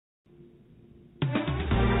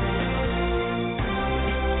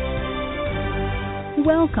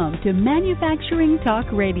Welcome to Manufacturing Talk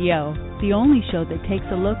Radio, the only show that takes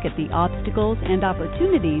a look at the obstacles and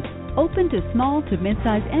opportunities open to small to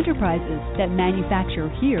mid-sized enterprises that manufacture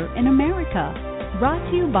here in America. Brought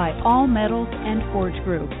to you by All Metals and Forge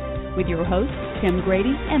Group, with your hosts Tim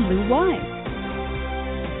Grady and Lou Wise.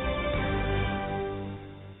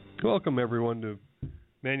 Welcome everyone to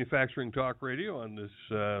Manufacturing Talk Radio on this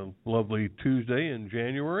lovely Tuesday in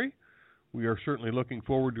January. We are certainly looking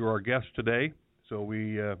forward to our guest today. So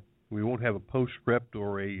we won't have a postscript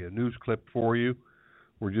or a news clip for you.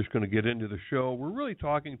 We're just going to get into the show. We're really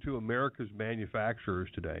talking to America's manufacturers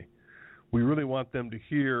today. We really want them to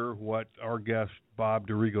hear what our guest, Bob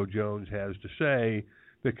Dorigo Jones, has to say,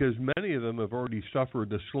 because many of them have already suffered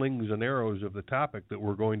the slings and arrows of the topic that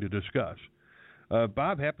we're going to discuss.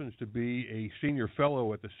 Bob happens to be a senior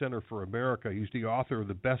fellow at the Center for America. He's the author of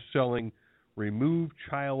the best-selling Remove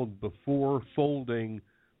Child Before Folding,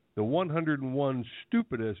 the 101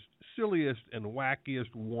 stupidest, silliest, and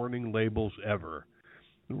wackiest warning labels ever.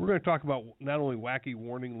 And we're going to talk about not only wacky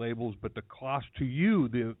warning labels, but the cost to you,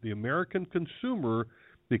 the American consumer,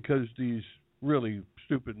 because these really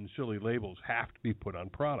stupid and silly labels have to be put on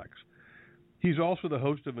products. He's also the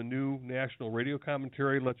host of a new national radio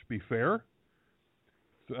commentary, Let's Be Fair,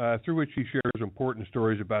 through which he shares important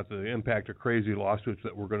stories about the impact of crazy lawsuits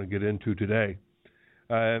that we're going to get into today.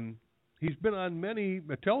 He's been on many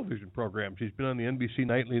television programs. He's been on the NBC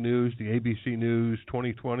Nightly News, the ABC News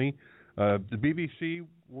 2020, the BBC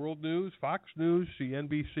World News, Fox News,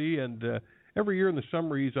 CNBC, and every year in the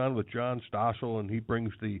summer he's on with John Stossel, and he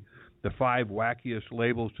brings the 5 wackiest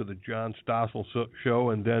labels to the John Stossel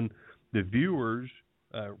show, and then the viewers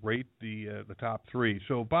rate the top 3.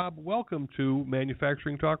 So, Bob, welcome to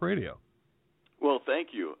Manufacturing Talk Radio. Well, thank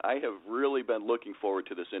you. I have really been looking forward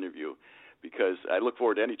to this interview, because I look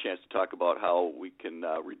forward to any chance to talk about how we can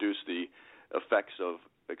reduce the effects of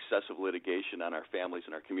excessive litigation on our families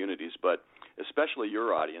and our communities, but especially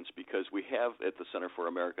your audience, because we have at the Center for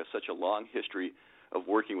America such a long history of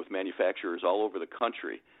working with manufacturers all over the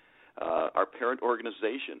country. Our parent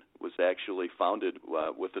organization was actually founded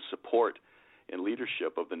with the support and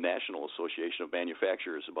leadership of the National Association of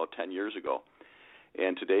Manufacturers about 10 years ago.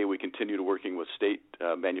 And today we continue to working with state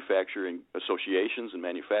manufacturing associations and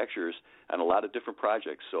manufacturers on a lot of different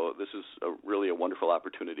projects. So this is really a wonderful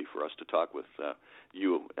opportunity for us to talk with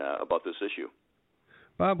you about this issue.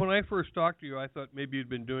 Bob, when I first talked to you, I thought maybe you'd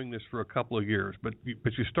been doing this for a couple of years, but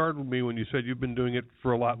you startled me when you said you've been doing it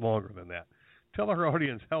for a lot longer than that. Tell our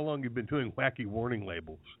audience how long you've been doing wacky warning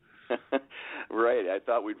labels. Right. I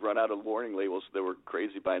thought we'd run out of warning labels that were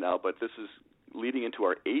crazy by now, but this is leading into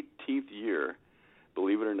our 18th year,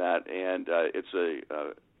 believe it or not, and it's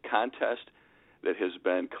a contest that has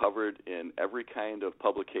been covered in every kind of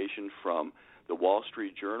publication from the Wall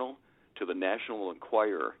Street Journal to the National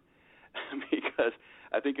Enquirer, because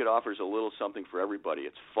I think it offers a little something for everybody.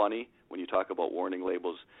 It's funny when you talk about warning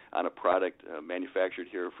labels on a product manufactured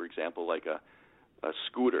here, for example, like a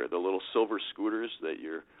scooter, the little silver scooters that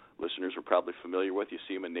your listeners are probably familiar with. You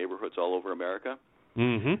see them in neighborhoods all over America.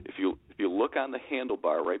 Mm-hmm. If you look on the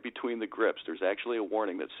handlebar right between the grips, there's actually a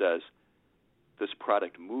warning that says, this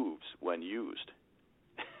product moves when used.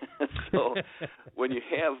 So when you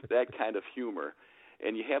have that kind of humor,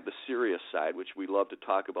 and you have the serious side, which we love to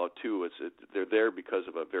talk about too, they're there because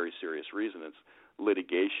of a very serious reason. It's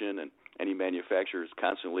litigation, and any manufacturer is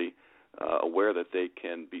constantly aware that they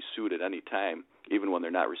can be sued at any time, even when they're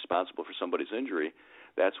not responsible for somebody's injury.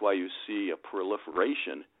 That's why you see a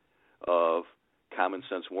proliferation of common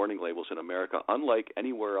sense warning labels in America, unlike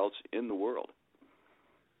anywhere else in the world.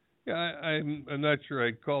 Yeah, I'm not sure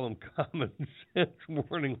I'd call them common sense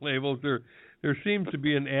warning labels. There seems to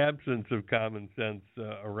be an absence of common sense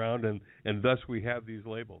around, and thus we have these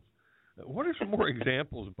labels. What are some more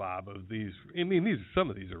examples, Bob, of these? I mean, some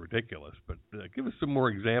of these are ridiculous, but give us some more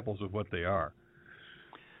examples of what they are.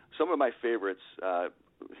 Some of my favorites,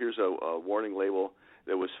 here's a warning label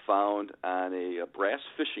that was found on a brass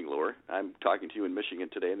fishing lure. I'm talking to you in Michigan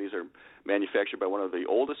today, and these are manufactured by one of the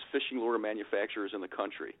oldest fishing lure manufacturers in the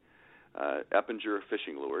country, Eppinger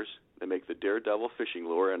Fishing Lures. They make the Daredevil fishing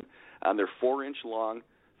lure, and on their 4-inch long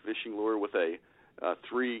fishing lure with a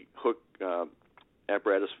 3-hook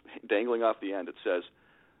apparatus dangling off the end, it says,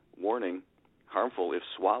 warning, harmful if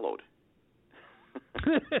swallowed.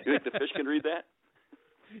 You think the fish can read that?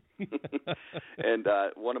 And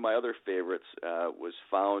one of my other favorites was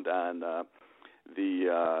found on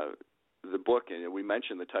the book, and we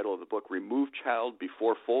mentioned the title of the book, Remove Child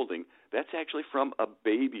Before Folding. That's actually from a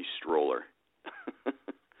baby stroller.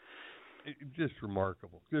 Just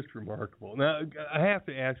remarkable. Now, I have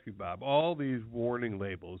to ask you, Bob, all these warning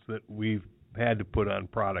labels that we've had to put on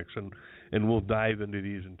products, and we'll dive into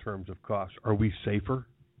these in terms of cost, are we safer?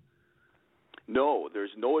 No,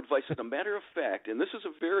 there's no advice. As a matter of fact, and this is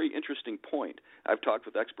a very interesting point, I've talked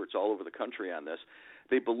with experts all over the country on this,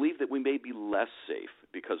 they believe that we may be less safe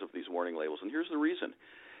because of these warning labels. And here's the reason.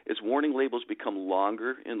 As warning labels become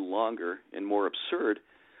longer and longer and more absurd,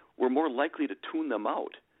 we're more likely to tune them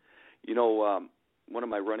out. You know, one of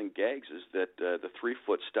my running gags is that the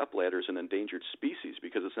 3-foot stepladder is an endangered species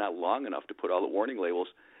because it's not long enough to put all the warning labels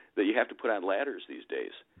that you have to put on ladders these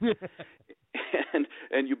days.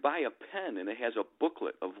 And you buy a pen, and it has a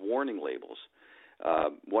booklet of warning labels.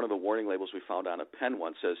 One of the warning labels we found on a pen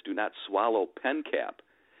once says, "Do not swallow pen cap."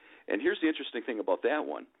 And here's the interesting thing about that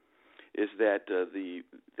one, is that the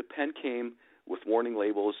pen came with warning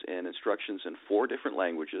labels and instructions in 4 different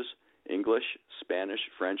languages: English, Spanish,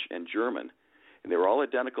 French, and German. And they were all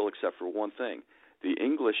identical except for one thing. The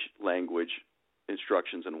English language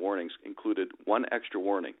instructions and warnings included one extra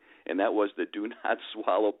warning, and that was the "do not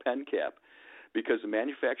swallow pen cap," because the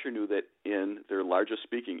manufacturer knew that in their largest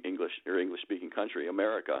English-speaking country,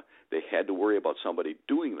 America, they had to worry about somebody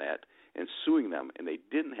doing that and suing them, and they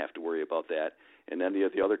didn't have to worry about that in any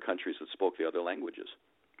of the other countries that spoke the other languages.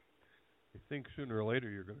 I think sooner or later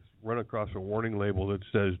you're going to run across a warning label that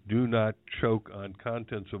says, "Do not choke on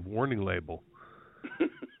contents of warning label."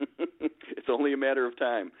 It's only a matter of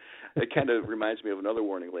time. It kind of reminds me of another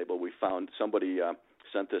warning label we found. Somebody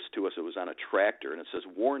sent this to us. It was on a tractor, and it says,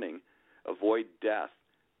 "Warning, avoid death."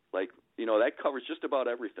 Like, you know, that covers just about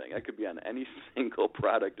everything. That could be on any single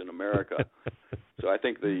product in America. So I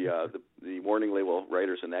think the warning label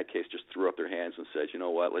writers in that case just threw up their hands and said, "You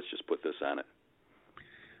know what, let's just put this on it."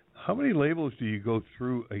 How many labels do you go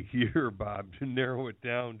through a year, Bob, to narrow it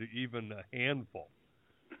down to even a handful?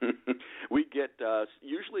 We get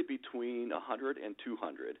usually between 100 and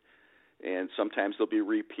 200, and sometimes there'll be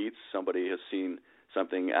repeats. Somebody has seen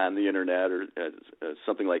something on the internet or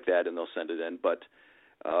something like that, and they'll send it in. But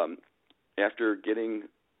after getting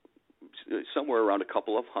somewhere around a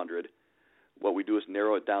couple of hundred, what we do is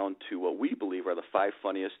narrow it down to what we believe are the 5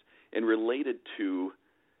 funniest and related to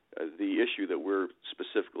the issue that we're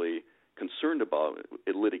specifically concerned about,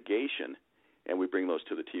 litigation, and we bring those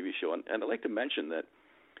to the TV show. And I'd like to mention that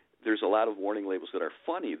there's a lot of warning labels that are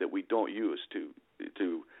funny that we don't use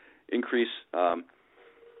to increase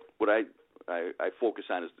what I focus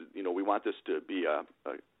on is, you know, we want this to be a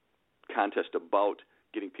contest about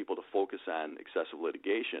getting people to focus on excessive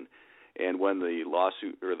litigation. And when the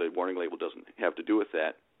lawsuit or the warning label doesn't have to do with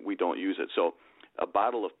that, we don't use it. So a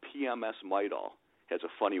bottle of PMS Midol has a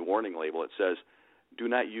funny warning label. It says, "Do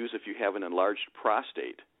not use if you have an enlarged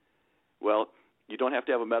prostate." Well, you don't have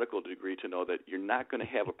to have a medical degree to know that you're not going to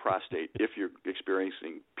have a prostate if you're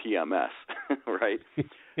experiencing PMS, right?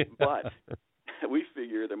 But we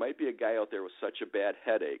figure there might be a guy out there with such a bad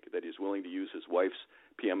headache that he's willing to use his wife's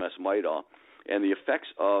PMS Midol. And the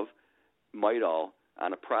effects of Midol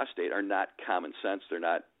on a prostate are not common sense. They're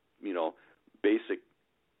not, you know, basic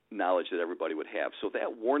knowledge that everybody would have. So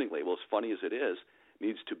that warning label, as funny as it is,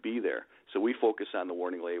 needs to be there. So we focus on the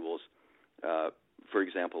warning labels, for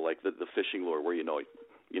example, like the fishing lure, where, you know,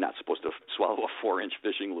 you're not supposed to swallow a 4-inch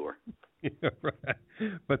fishing lure. Yeah, right.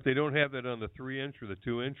 But they don't have that on the 3-inch or the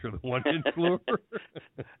 2-inch or the 1-inch lure?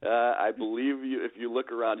 I believe if you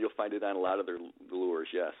look around, you'll find it on a lot of their lures,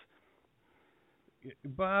 yes.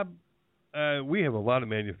 Bob, we have a lot of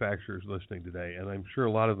manufacturers listening today, and I'm sure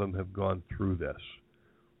a lot of them have gone through this.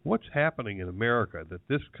 What's happening in America that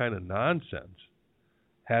this kind of nonsense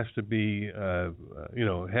has to be,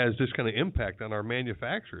 has this kind of impact on our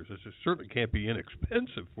manufacturers? This certainly can't be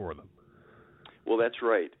inexpensive for them. Well, that's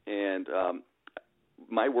right. And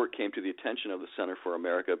my work came to the attention of the Center for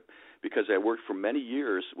America because I worked for many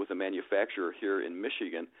years with a manufacturer here in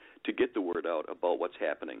Michigan to get the word out about what's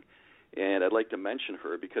happening. And I'd like to mention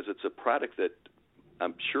her because it's a product that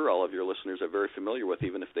I'm sure all of your listeners are very familiar with,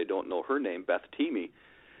 even if they don't know her name, Beth Teamy.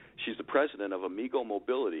 She's the president of Amigo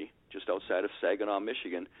Mobility, just outside of Saginaw,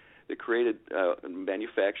 Michigan. They created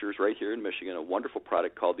manufacturers right here in Michigan a wonderful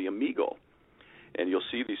product called the Amigo. And you'll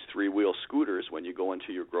see these 3-wheel scooters when you go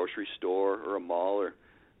into your grocery store or a mall or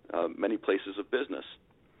many places of business.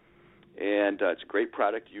 And it's a great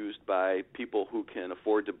product used by people who can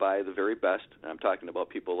afford to buy the very best. And I'm talking about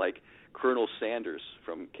people like Colonel Sanders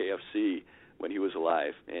from KFC when he was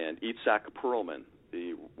alive, and Itzhak Perlman,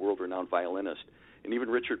 the world-renowned violinist, and even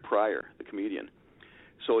Richard Pryor, the comedian.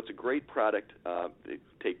 So it's a great product. They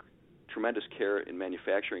take tremendous care in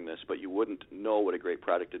manufacturing this, but you wouldn't know what a great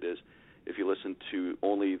product it is if you listen to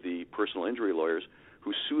only the personal injury lawyers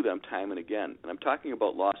who sue them time and again. And I'm talking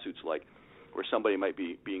about lawsuits like where somebody might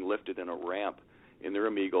be being lifted in a ramp in their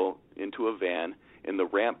Amigo into a van, and the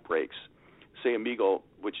ramp breaks. Say Amigo,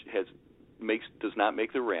 which does not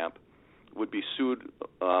make the ramp, would be sued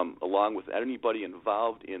along with anybody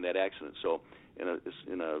involved in that accident. So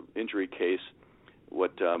in a injury case,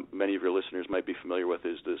 what many of your listeners might be familiar with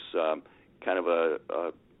is this kind of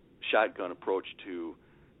a shotgun approach to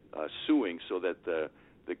suing, so that the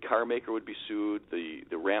car maker would be sued,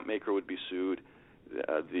 the ramp maker would be sued,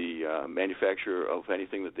 the manufacturer of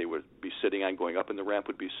anything that they would be sitting on going up in the ramp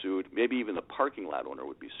would be sued, maybe even the parking lot owner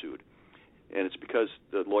would be sued. And it's because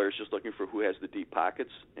the lawyer's just looking for who has the deep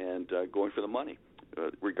pockets and going for the money,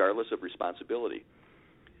 regardless of responsibility.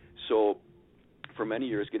 So for many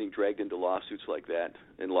years, getting dragged into lawsuits like that,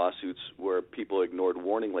 and lawsuits where people ignored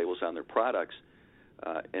warning labels on their products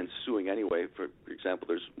and suing anyway. For example,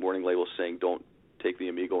 there's warning labels saying don't take the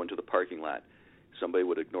Amigo into the parking lot. Somebody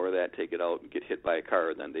would ignore that, take it out, and get hit by a car,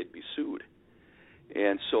 and then they'd be sued.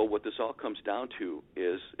 And so what this all comes down to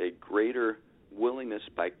is a greater willingness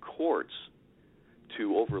by courts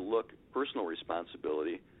to overlook personal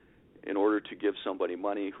responsibility in order to give somebody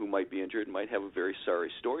money who might be injured and might have a very sorry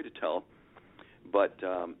story to tell. But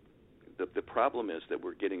the problem is that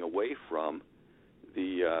we're getting away from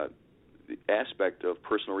the aspect of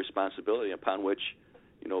personal responsibility upon which,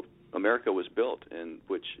 America was built, and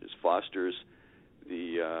which fosters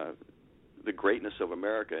the greatness of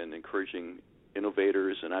America and encouraging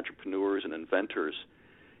innovators and entrepreneurs and inventors,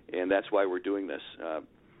 and that's why we're doing this.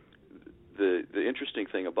 The interesting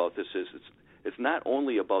thing about this is it's not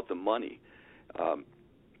only about the money.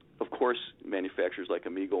 Of course, manufacturers like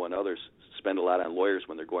Amigo and others spend a lot on lawyers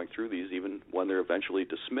when they're going through these, even when they're eventually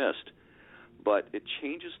dismissed. But it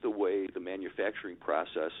changes the way the manufacturing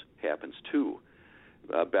process happens too.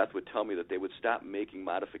 Beth would tell me that they would stop making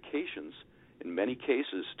modifications in many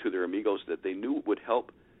cases to their Amigos that they knew would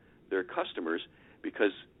help their customers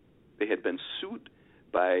because they had been sued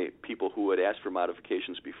by people who had asked for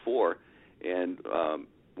modifications before and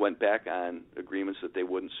went back on agreements that they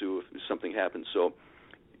wouldn't sue if something happened. So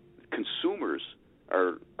consumers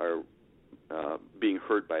are being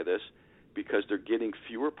hurt by this because they're getting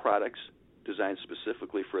fewer products designed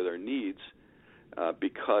specifically for their needs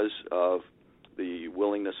because of the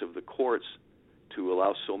willingness of the courts to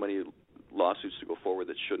allow so many lawsuits to go forward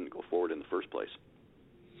that shouldn't go forward in the first place.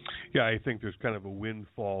 Yeah, I think there's kind of a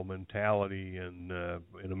windfall mentality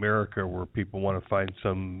in America where people want to find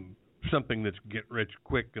something that's get rich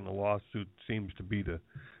quick, and a lawsuit seems to be the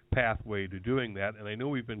pathway to doing that. And I know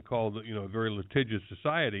we've been called, a very litigious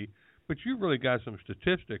society, but you've really got some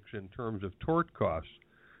statistics in terms of tort costs,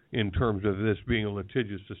 in terms of this being a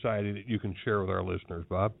litigious society that you can share with our listeners,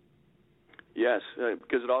 Bob. Yes,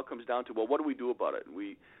 because it all comes down to, well, what do we do about it?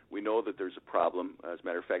 We know that there's a problem. As a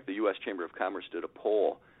matter of fact, the U.S. Chamber of Commerce did a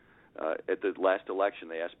poll at the last election.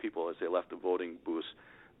 They asked people as they left the voting booths,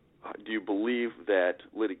 do you believe that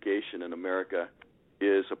litigation in America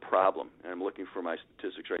is a problem? And I'm looking for my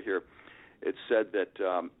statistics right here. It said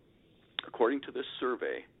that according to this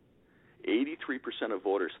survey, 83% of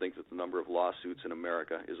voters think that the number of lawsuits in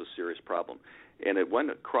America is a serious problem. And it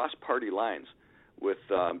went across party lines with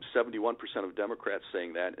 71% of Democrats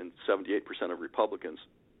saying that and 78% of Republicans.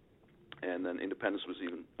 And then independents was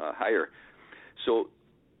even higher. So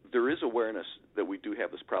there is awareness that we do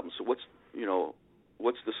have this problem. So what's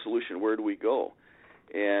the solution? Where do we go?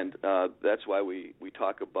 And that's why we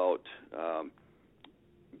talk about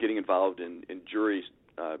getting involved in jury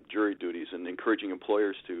duties and encouraging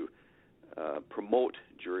employers to promote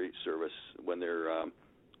jury service when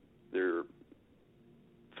they're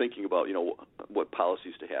thinking about what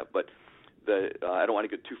policies to have. But I don't want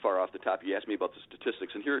to get too far off the top. You asked me about the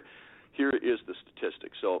statistics, and here is the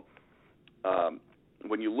statistic. So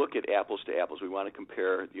when you look at apples to apples, we want to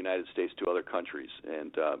compare the United States to other countries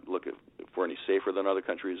and look at if we're any safer than other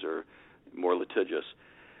countries or more litigious.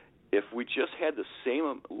 If we just had the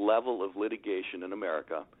same level of litigation in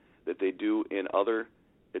America that they do in other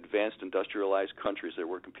advanced industrialized countries that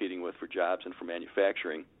we're competing with for jobs and for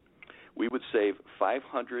manufacturing, we would save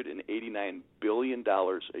 $589 billion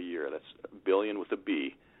a year. That's billion with a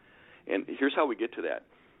B. And here's how we get to that.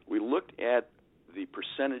 We looked at the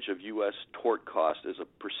percentage of U.S. tort cost as a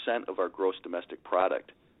percent of our gross domestic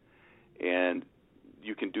product. And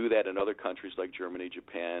you can do that in other countries like Germany,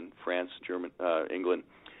 Japan, France, England,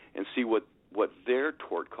 and see what their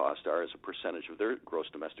tort costs are as a percentage of their gross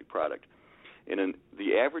domestic product. And in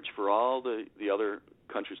the average for all the other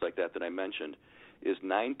countries like that I mentioned is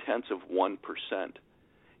 0.9%.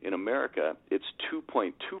 In America, it's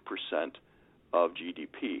 2.2% of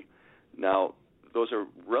GDP. Now, those are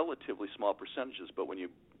relatively small percentages, but when you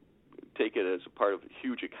take it as a part of a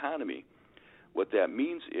huge economy, what that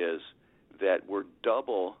means is that we're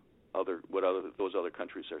double those other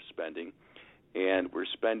countries are spending, and we're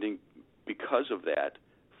spending, because of that,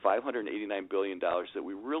 $589 billion that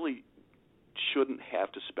we really shouldn't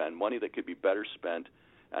have to spend, money that could be better spent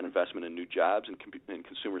on investment in new jobs and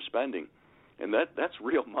consumer spending. And that's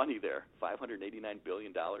real money there, $589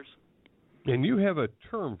 billion. And you have a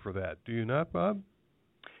term for that, do you not, Bob?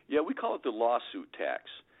 Yeah, we call it the lawsuit tax,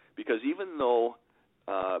 because even though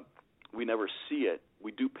we never see it,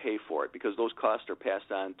 we do pay for it, because those costs are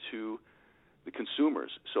passed on to the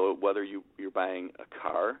consumers. So whether you're buying a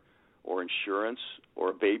car or insurance or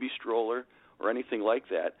a baby stroller or anything like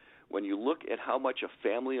that, when you look at how much a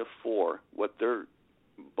family of four, what their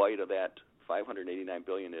bite of that $589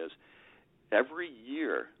 billion is, every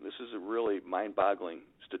year, this is a really mind-boggling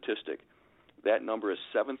statistic, that number is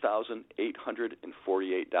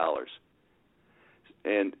 $7,848.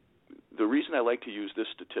 And the reason I like to use this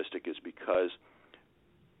statistic is because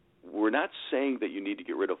we're not saying that you need to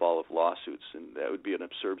get rid of all of lawsuits, and that would be an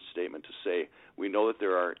absurd statement to say. We know that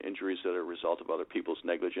there are injuries that are a result of other people's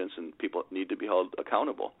negligence, and people need to be held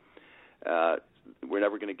accountable. We're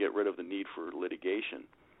never going to get rid of the need for litigation.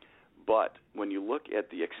 But when you look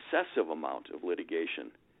at the excessive amount of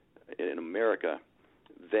litigation in America,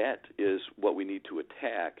 that is what we need to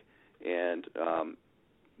attack and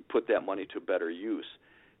put that money to better use.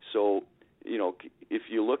 So, if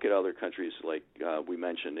you look at other countries like we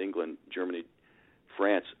mentioned, England, Germany,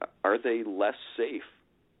 France, are they less safe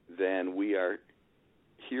than we are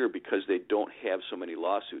here because they don't have so many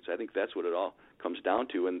lawsuits? I think that's what it all comes down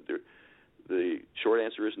to, and the short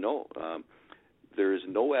answer is no. There is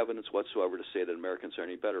no evidence whatsoever to say that Americans are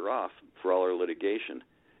any better off for all our litigation.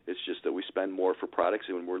 It's just that we spend more for products,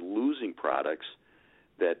 and we're losing products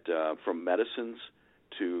that from medicines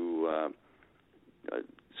to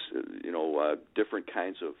different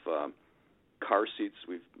kinds of car seats.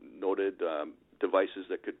 We've noted devices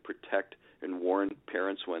that could protect and warn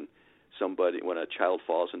parents when a child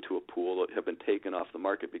falls into a pool have been taken off the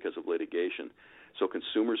market because of litigation. So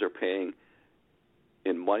consumers are paying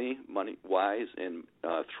in money-wise and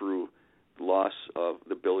through loss of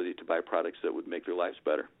the ability to buy products that would make their lives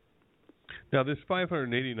better. Now, this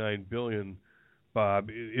 $589 billion, Bob,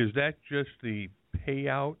 is that just the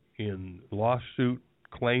payout in lawsuit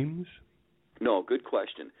claims? No, good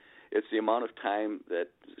question. It's the amount of time that,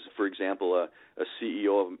 for example, a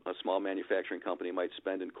CEO of a small manufacturing company might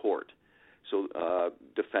spend in court, so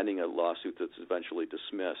defending a lawsuit that's eventually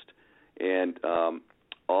dismissed. And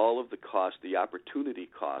all of the costs, the opportunity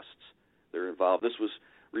costs that are involved. This was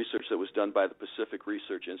research that was done by the Pacific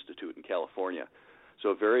Research Institute in California. So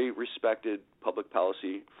a very respected public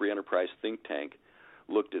policy, free enterprise think tank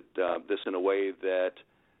looked at this in a way that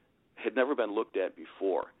had never been looked at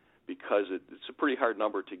before, because it's a pretty hard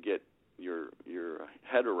number to get your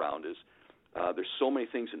head around. There's so many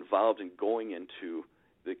things involved in going into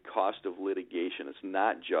the cost of litigation. It's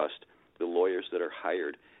not just the lawyers that are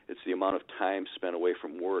hired. It's the amount of time spent away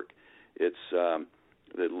from work. It's the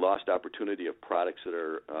lost opportunity of products that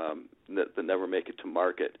are that never make it to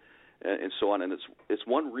market, and so on. And it's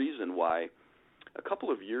one reason why a couple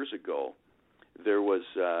of years ago there was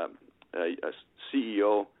a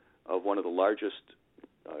CEO of one of the largest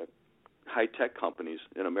high-tech companies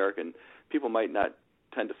in America. And people might not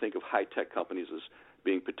tend to think of high-tech companies as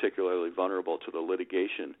being particularly vulnerable to the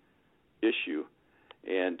litigation issue,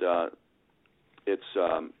 and it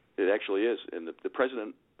actually is. And the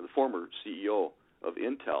president, the former CEO of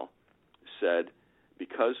Intel, said,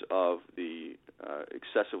 because of the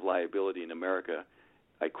excessive liability in America,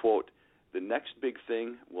 I quote, "The next big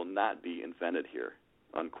thing will not be invented here,"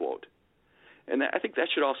 unquote. And I think that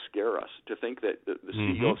should all scare us, to think that the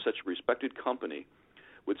CEO of such a respected company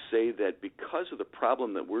would say that because of the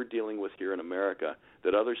problem that we're dealing with here in America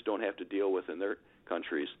that others don't have to deal with in their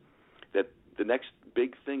countries, that the next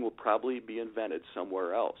big thing will probably be invented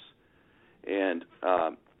somewhere else. And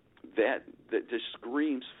that just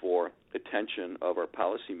screams for attention of our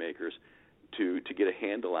policymakers to get a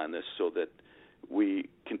handle on this, so that we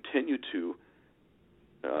continue to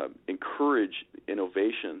encourage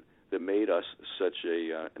innovation that made us such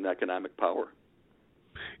an economic power.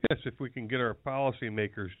 Yes, if we can get our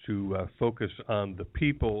policymakers to focus on the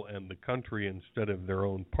people and the country instead of their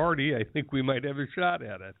own party, I think we might have a shot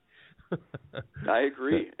at it. I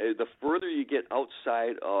agree. The further you get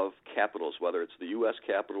outside of capitals, whether it's the U.S.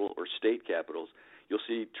 Capitol or state capitals, you'll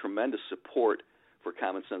see tremendous support for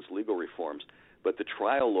common sense legal reforms. But the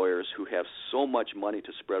trial lawyers who have so much money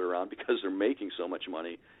to spread around because they're making so much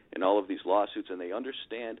money in all of these lawsuits, and they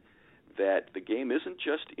understand that the game isn't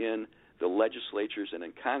just in the legislatures and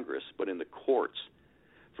in Congress, but in the courts.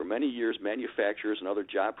 For many years, manufacturers and other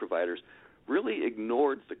job providers really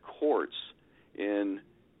ignored the courts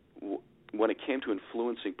when it came to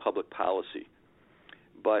influencing public policy.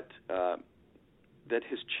 But that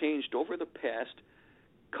has changed over the past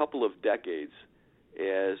couple of decades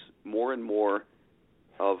as more and more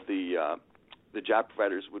of the job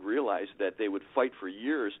providers would realize that they would fight for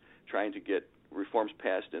years trying to get reforms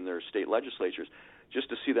passed in their state legislatures just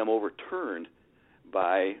to see them overturned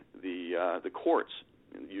by the courts,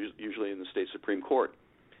 usually in the state Supreme Court.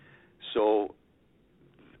 So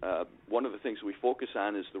one of the things we focus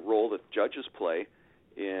on is the role that judges play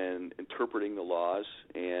in interpreting the laws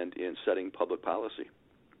and in setting public policy.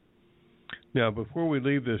 Now, before we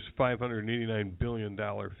leave this $589 billion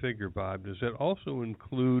figure, Bob, does that also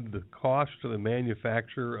include the cost to the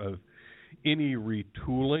manufacturer of any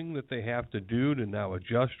retooling that they have to do to now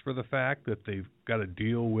adjust for the fact that they've got to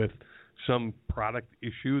deal with some product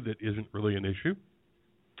issue that isn't really an issue?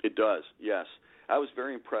 It does, yes. I was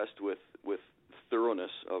very impressed with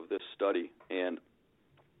thoroughness of this study, and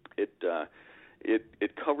it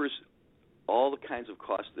covers all the kinds of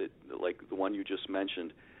costs that, like the one you just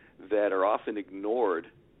mentioned, that are often ignored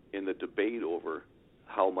in the debate over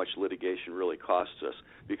how much litigation really costs us,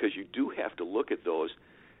 because you do have to look at those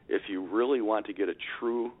if you really want to get a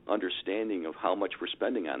true understanding of how much we're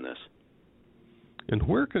spending on this. And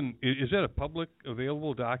is that a public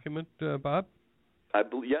available document, Bob?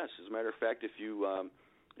 Yes. As a matter of fact, if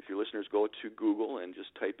your listeners go to Google and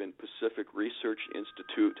just type in Pacific Research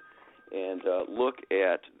Institute and look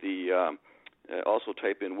at the, also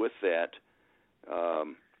type in with that,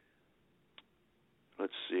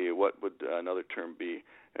 let's see, what would another term be?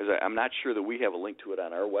 I'm not sure that we have a link to it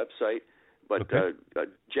on our website, but okay.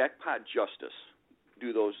 Jackpot Justice,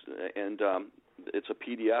 do those, and it's a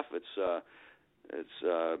PDF. It's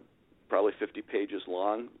probably 50 pages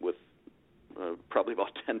long with probably about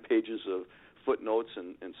 10 pages of footnotes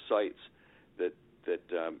and cites that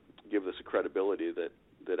give us a credibility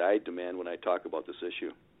that I demand when I talk about this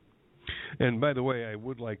issue. And by the way, I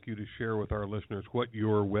would like you to share with our listeners what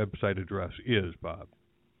your website address is, Bob.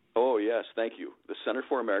 Oh, yes, thank you. The Center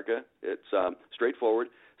for America, it's straightforward,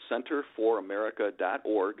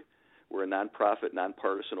 centerforamerica.org. We're a nonprofit,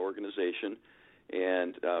 nonpartisan organization,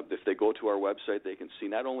 and if they go to our website, they can see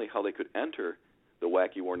not only how they could enter the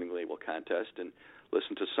Wacky Warning Label contest and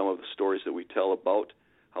listen to some of the stories that we tell about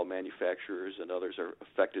how manufacturers and others are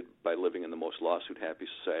affected by living in the most lawsuit-happy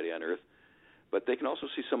society on earth, but they can also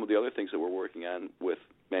see some of the other things that we're working on with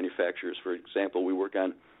manufacturers. For example, we work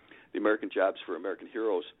on the American Jobs for American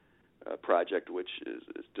Heroes project, which is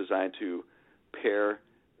designed to pair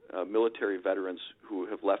military veterans who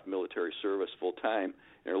have left military service full-time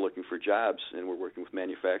and are looking for jobs, and we're working with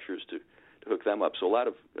manufacturers to hook them up. So a lot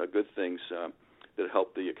of good things that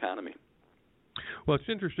help the economy. Well, it's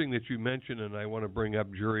interesting that you mentioned, and I want to bring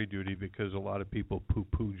up jury duty because a lot of people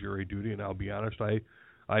poo-poo jury duty, and I'll be honest, I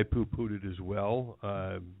poo-pooed it as well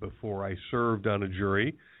before I served on a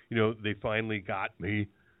jury. You know, they finally got me,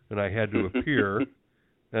 and I had to appear.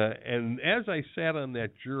 And as I sat on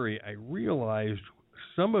that jury, I realized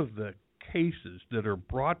some of the cases that are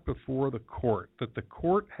brought before the court that the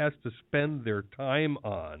court has to spend their time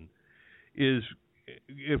on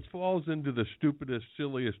it falls into the stupidest,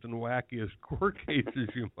 silliest, and wackiest court cases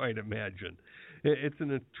you might imagine. It's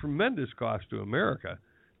a tremendous cost to America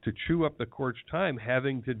to chew up the court's time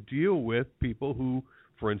having to deal with people who,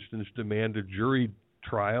 for instance, demand a jury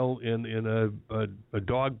trial in a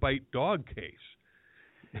dog-bite-dog case.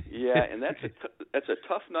 Yeah, and that's a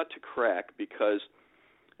tough nut to crack because,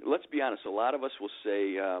 let's be honest, a lot of us will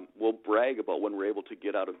say, we'll brag about when we're able to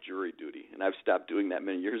get out of jury duty, and I've stopped doing that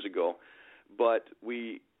many years ago. But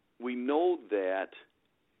we know that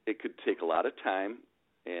it could take a lot of time,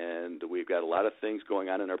 and we've got a lot of things going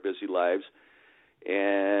on in our busy lives,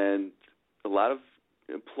 and a lot of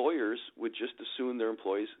employers would just assume their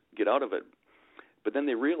employees get out of it. But then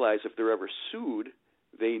they realize if they're ever sued,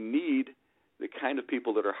 they need the kind of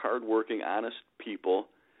people that are hardworking, honest people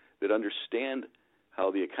that understand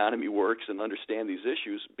how the economy works and understand these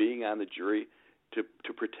issues being on the jury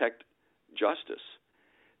to protect justice.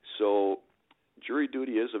 So jury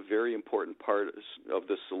duty is a very important part of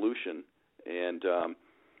the solution, and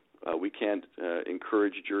we can't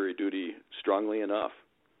encourage jury duty strongly enough.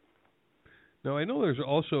 Now, I know there's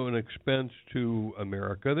also an expense to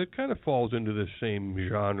America that kind of falls into the same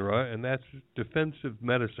genre, and that's defensive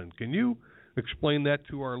medicine. Can you explain that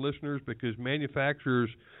to our listeners? Because manufacturers,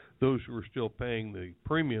 those who are still paying the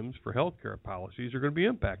premiums for health care policies, are going to be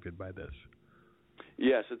impacted by this.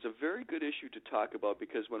 Yes, it's a very good issue to talk about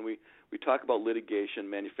because when we talk about litigation,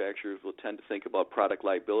 manufacturers will tend to think about product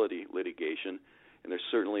liability litigation, and there's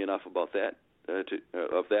certainly enough about that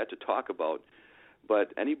to talk about.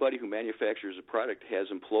 But anybody who manufactures a product has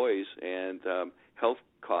employees, and health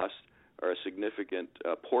costs are a significant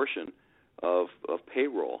portion of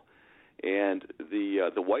payroll. And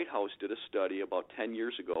the White House did a study about 10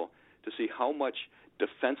 years ago to see how much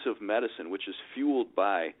defensive medicine, which is fueled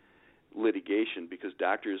by litigation because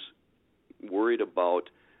doctors worried about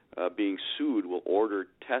being sued will order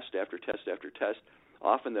test after test after test,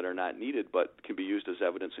 often that are not needed but can be used as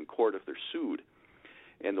evidence in court if they're sued.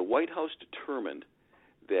 And the White House determined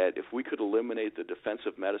that if we could eliminate the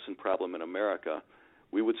defensive medicine problem in America,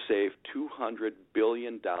 we would save $200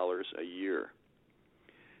 billion a year.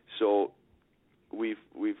 So we've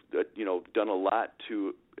done a lot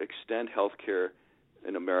to extend health care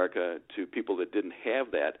in America to people that didn't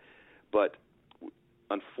have that. But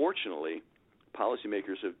unfortunately,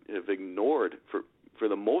 policymakers have ignored, for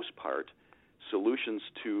the most part, solutions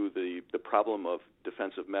to the problem of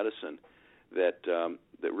defensive medicine that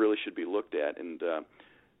really should be looked at. And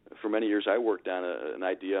for many years, I worked on an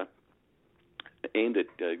idea aimed at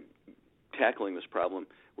tackling this problem,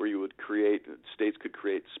 where states could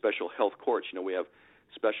create special health courts. We have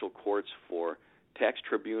special courts for tax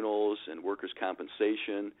tribunals and workers'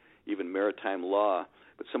 compensation, even maritime law.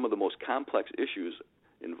 But some of the most complex issues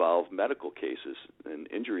involve medical cases and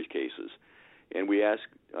injury cases. And we ask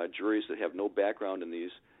juries that have no background in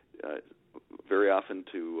these very often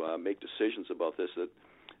to make decisions about this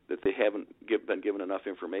that they haven't been given enough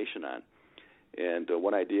information on. And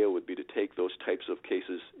one idea would be to take those types of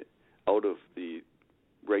cases out of the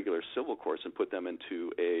regular civil courts and put them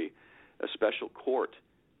into a special court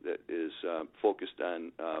that is focused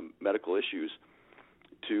on medical issues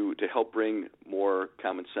to help bring more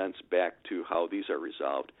common sense back to how these are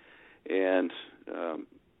resolved. And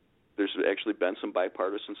there's actually been some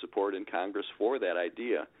bipartisan support in Congress for that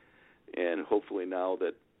idea. And hopefully now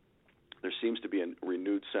that there seems to be a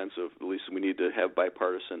renewed sense of at least we need to have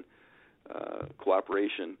bipartisan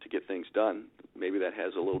cooperation to get things done, maybe that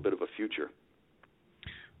has a little bit of a future.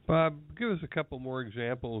 Bob, give us a couple more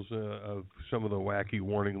examples of some of the wacky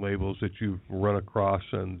warning labels that you've run across.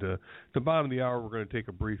 And at the bottom of the hour, we're going to take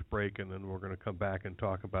a brief break, and then we're going to come back and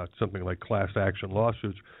talk about something like class action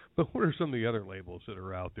lawsuits. But what are some of the other labels that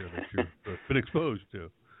are out there that you've been exposed to?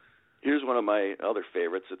 Here's one of my other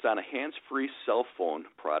favorites. It's on a hands-free cell phone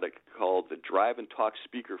product called the Drive and Talk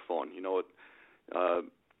speakerphone.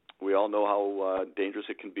 We all know how dangerous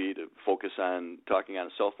it can be to focus on talking on a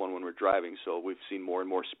cell phone when we're driving, so we've seen more and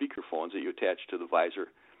more speakerphones that you attach to the visor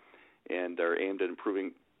and are aimed at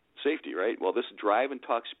improving safety, right? Well, this Drive and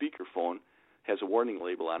Talk speakerphone has a warning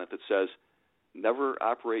label on it that says, never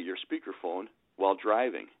operate your speakerphone while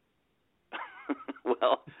driving.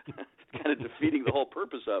 Well, it's kind of defeating the whole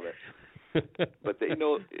purpose of it. But they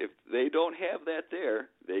know if they don't have that there,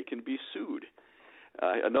 they can be sued.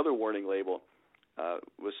 Another warning label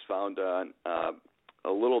was found on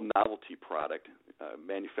a little novelty product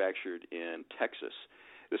manufactured in Texas.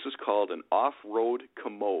 This is called an off-road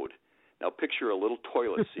commode. Now picture a little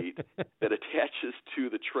toilet seat that attaches to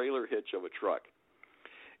the trailer hitch of a truck.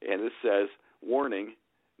 And this says, warning,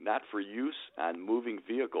 not for use on moving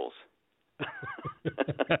vehicles.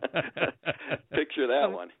 Picture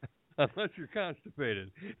that one. Unless you're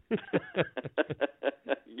constipated.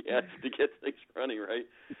 Yes, to get things running, right?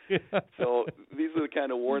 Yeah. So these are the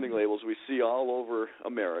kind of warning labels we see all over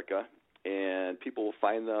America, and people will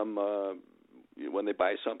find them when they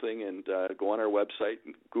buy something and go on our website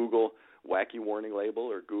and Google wacky warning label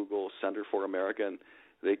or Google Center for America, and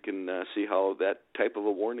they can see how that type of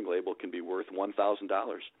a warning label can be worth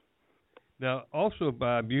 $1,000. Now, also,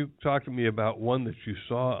 Bob, you talked to me about one that you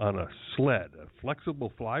saw on a sled, a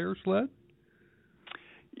flexible flyer sled?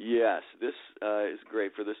 Yes, this is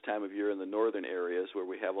great for this time of year in the northern areas where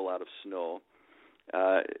we have a lot of snow.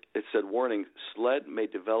 It said, warning, sled may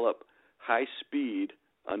develop high speed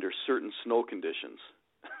under certain snow conditions.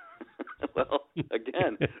 Well,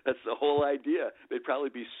 again, that's the whole idea. They'd probably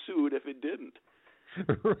be sued if it didn't.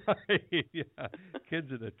 Right, yeah. Kids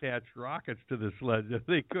had attached rockets to the sleds. If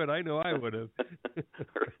they could, I know I would have.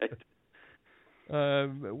 Right.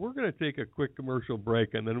 We're going to take a quick commercial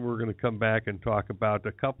break, and then we're going to come back and talk about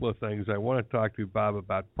a couple of things. I want to talk to you, Bob,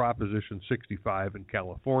 about Proposition 65 in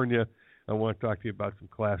California. I want to talk to you about some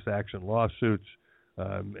class action lawsuits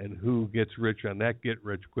and who gets rich on that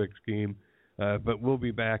get-rich-quick scheme. But we'll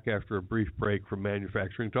be back after a brief break from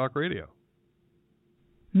Manufacturing Talk Radio.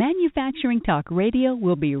 Manufacturing Talk Radio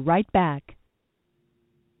will be right back.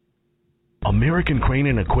 American Crane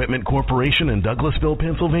and Equipment Corporation in Douglasville,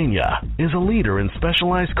 Pennsylvania is a leader in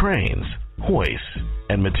specialized cranes, hoists,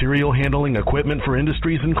 and material handling equipment for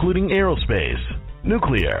industries including aerospace,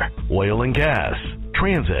 nuclear, oil and gas,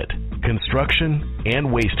 transit, construction,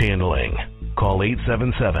 and waste handling. Call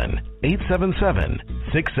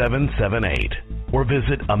 877-877-6778 or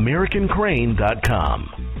visit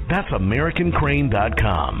AmericanCrane.com. That's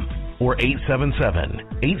AmericanCrane.com or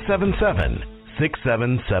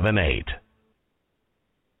 877-877-6778.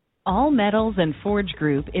 All Metals and Forge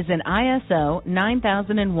Group is an ISO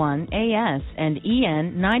 9001 AS and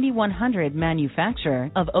EN 9100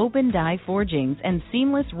 manufacturer of open die forgings and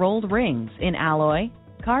seamless rolled rings in alloy,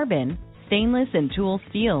 carbon, stainless and tool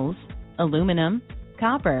steels, aluminum,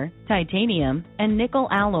 copper, titanium, and nickel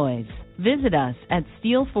alloys. Visit us at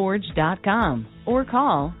steelforge.com or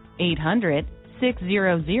call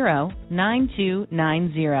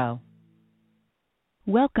 800-600-9290.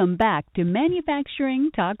 Welcome back to Manufacturing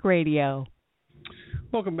Talk Radio.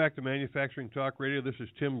 Welcome back to Manufacturing Talk Radio. This is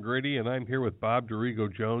Tim Grady, and I'm here with Bob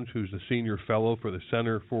Dorigo-Jones, who's the Senior Fellow for the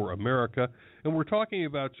Center for America. And we're talking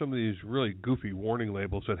about some of these really goofy warning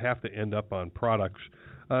labels that have to end up on products.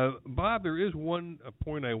 Bob, there is one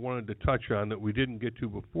point I wanted to touch on that we didn't get to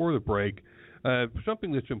before the break,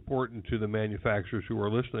 something that's important to the manufacturers who are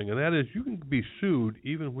listening, and that is you can be sued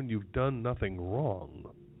even when you've done nothing wrong.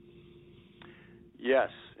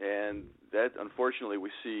 Yes, and that unfortunately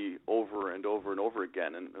we see over and over and over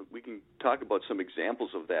again, and we can talk about some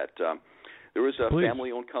examples of that. There was a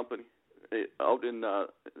family-owned company out in, I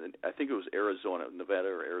think it was Arizona, Nevada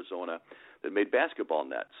or Arizona, that made basketball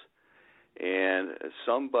nets, and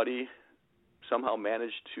somebody somehow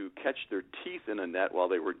managed to catch their teeth in a net while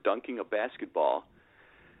they were dunking a basketball,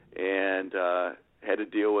 and had to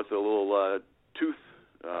deal with a little tooth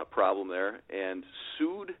problem there, and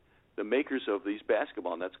sued the makers of these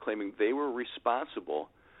basketball nets, claiming they were responsible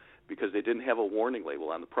because they didn't have a warning label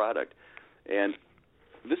on the product. And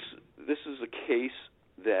this is a case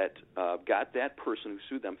that got that person who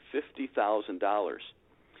sued them $50,000.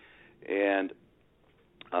 And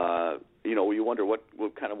you wonder what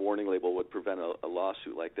kind of warning label would prevent a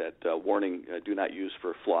lawsuit like that. Warning: do not use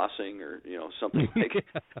for flossing, or something like.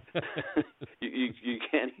 you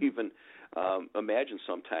can't even imagine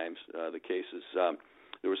sometimes the cases.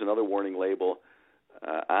 There was another warning label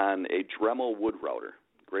on a Dremel wood router.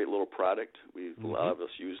 Great little product. A lot of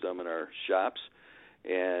us use them in our shops.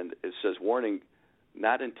 And it says, warning,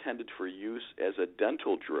 not intended for use as a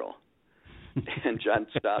dental drill. And John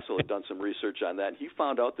Stossel had done some research on that. And he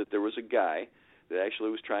found out that there was a guy that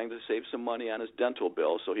actually was trying to save some money on his dental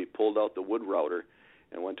bill, so he pulled out the wood router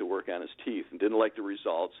and went to work on his teeth and didn't like the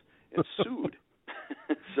results and sued.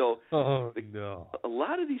 So a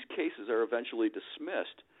lot of these cases are eventually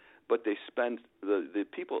dismissed, but they spend the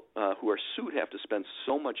people who are sued have to spend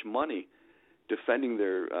so much money defending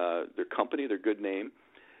their company, their good name,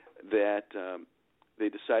 that they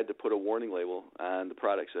decide to put a warning label on the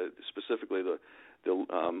products. Specifically, the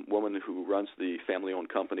woman who runs the family-owned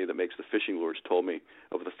company that makes the fishing lures told me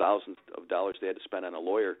of the thousands of dollars they had to spend on a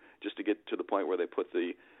lawyer just to get to the point where they put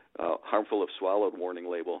the harmful if swallowed warning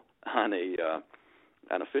label on a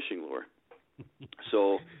fishing lure.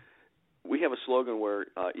 So we have a slogan where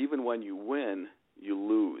even when you win, you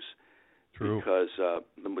lose. True. Because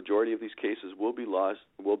the majority of these cases will be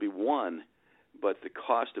won, but the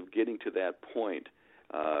cost of getting to that point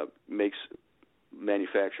makes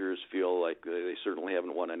manufacturers feel like they certainly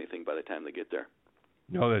haven't won anything by the time they get there.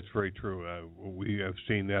 No, that's very true. We have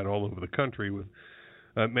seen that all over the country with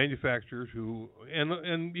manufacturers who,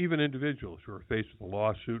 and even individuals who are faced with a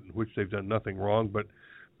lawsuit in which they've done nothing wrong, but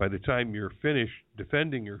by the time you're finished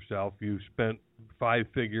defending yourself, you've spent 5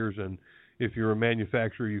 figures, and if you're a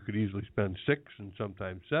manufacturer, you could easily spend 6 and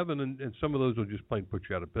sometimes 7, and some of those will just plain put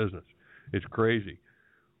you out of business. It's crazy.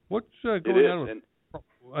 What's going on with...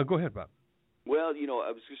 go ahead, Bob. Well,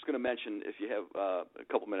 I was just going to mention, if you have a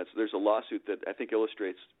couple minutes, there's a lawsuit that I think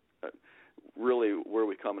illustrates really where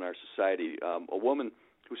we come in our society. A woman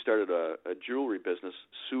who started a jewelry business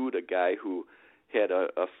sued a guy who had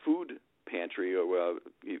a food pantry, or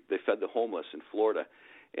they fed the homeless in Florida,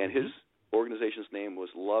 and his organization's name was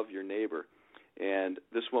Love Your Neighbor. And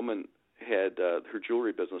this woman had her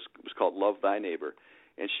jewelry business was called Love Thy Neighbor,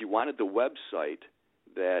 and she wanted the website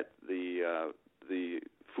that the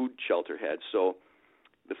food shelter had, so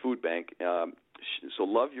the food bank. So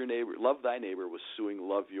Love Thy Neighbor was suing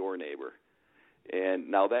Love Your Neighbor. And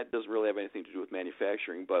now that doesn't really have anything to do with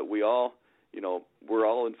manufacturing, but we all, we're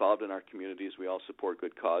all involved in our communities. We all support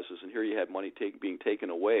good causes, and here you have money being taken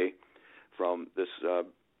away from this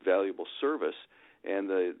valuable service. And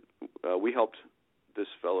we helped this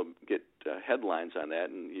fellow get headlines on that,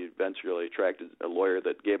 and he eventually attracted a lawyer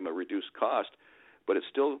that gave him a reduced cost. But it's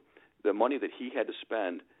still the money that he had to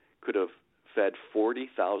spend could have fed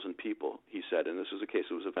 40,000 people, he said, and this was a case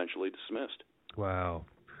that was eventually dismissed. Wow.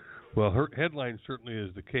 Well, her headline certainly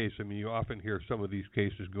is the case. I mean, you often hear some of these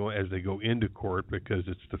cases go as they go into court because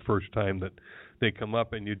it's the first time that they come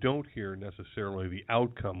up, and you don't hear necessarily the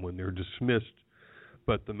outcome when they're dismissed,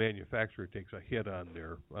 but the manufacturer takes a hit on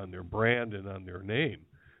their brand and on their name.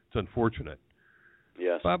 It's unfortunate.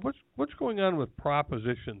 Yes. Bob, what's going on with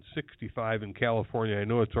Proposition 65 in California? I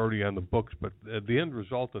know it's already on the books, but the end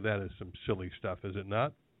result of that is some silly stuff, is it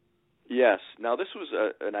not? Yes. Now, this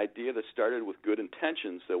was an idea that started with good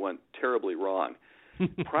intentions that went terribly wrong.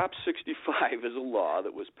 Prop 65 is a law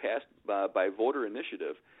that was passed by voter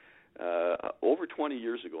initiative over 20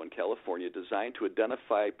 years ago in California, designed to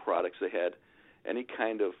identify products that had any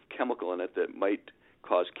kind of chemical in it that might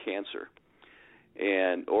cause cancer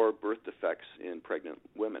or birth defects in pregnant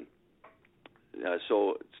women.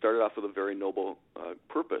 So it started off with a very noble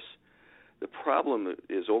purpose. The problem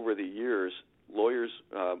is, over the years, lawyers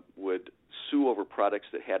would sue over products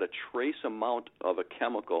that had a trace amount of a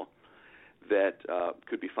chemical that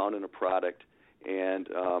could be found in a product and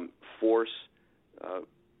force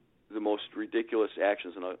the most ridiculous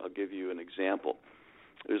actions. And I'll give you an example.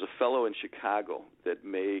 There's a fellow in Chicago that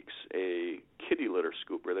makes a kitty litter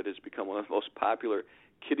scooper that has become one of the most popular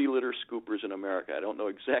kitty litter scoopers in America. I don't know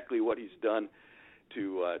exactly what he's done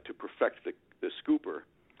to perfect the scooper,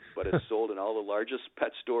 but it's sold in all the largest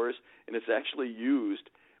pet stores, and it's actually used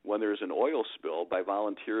when there's an oil spill by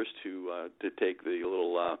volunteers to take the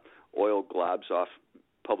little oil globs off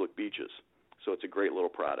public beaches. So it's a great little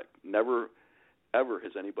product. Never, ever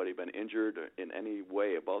has anybody been injured in any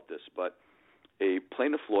way about this, but a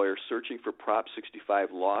plaintiff lawyer searching for Prop 65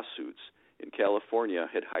 lawsuits in California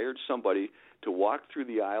had hired somebody to walk through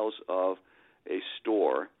the aisles of a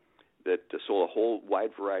store that sold a whole wide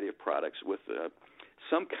variety of products with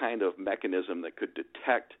some kind of mechanism that could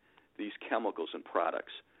detect these chemicals in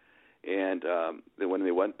products. And when they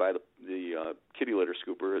went by the kitty litter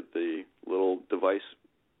scooper, the little device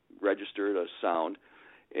registered a sound,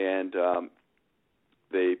 and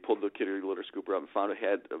they pulled the kitty litter scooper up and found it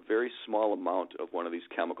had a very small amount of one of these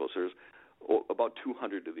chemicals. There's about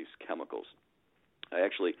 200 of these chemicals.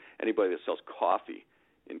 Actually, anybody that sells coffee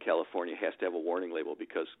in California has to have a warning label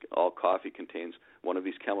because all coffee contains one of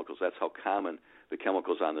these chemicals. That's how common the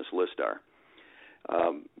chemicals on this list are.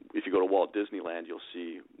 If you go to Walt Disneyland, you'll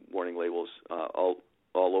see warning labels all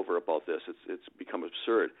over about this. It's become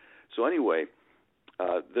absurd. So anyway,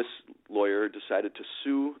 this lawyer decided to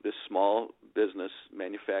sue this small business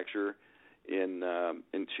manufacturer in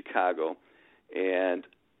Chicago, and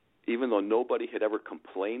even though nobody had ever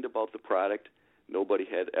complained about the product, nobody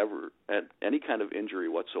had ever had any kind of injury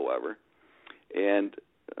whatsoever, and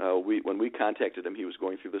when we contacted him, he was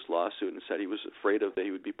going through this lawsuit and said he was afraid that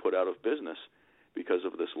he would be put out of business because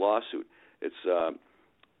of this lawsuit. It's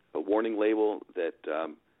a warning label that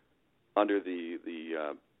under the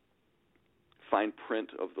fine print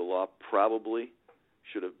of the law probably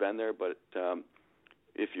should have been there, but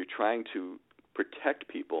if you're trying to protect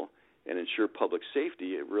people and ensure public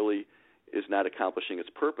safety, it really is not accomplishing its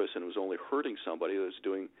purpose, and it was only hurting somebody that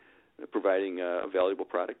was providing a valuable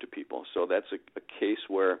product to people. So that's a case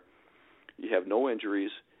where you have no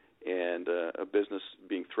injuries and a business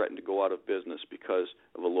being threatened to go out of business because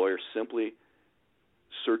of a lawyer simply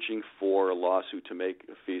searching for a lawsuit to make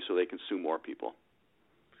a fee so they can sue more people.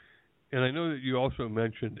 And I know that you also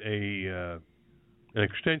mentioned an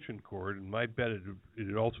extension cord, and my bet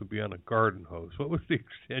it'd also be on a garden hose. What was the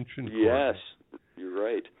extension cord? Yes, you're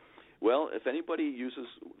right. Well, if anybody uses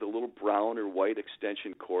the little brown or white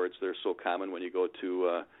extension cords that are so common when you go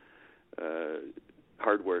to a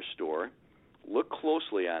hardware store, look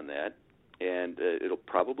closely on that, and it'll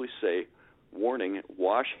probably say, warning,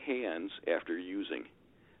 wash hands after using,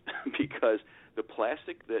 because the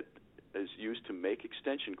plastic that is used to make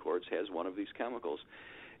extension cords has one of these chemicals.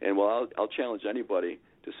 And while I'll challenge anybody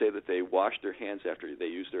to say that they wash their hands after they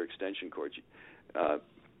use their extension cords,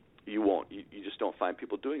 you won't. You just don't find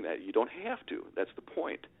people doing that. You don't have to. That's the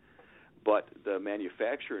point. But the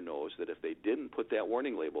manufacturer knows that if they didn't put that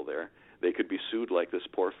warning label there, they could be sued like this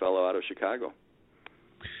poor fellow out of Chicago.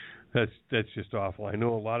 That's just awful. I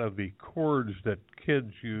know a lot of the cords that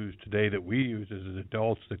kids use today that we use as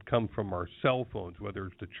adults that come from our cell phones, whether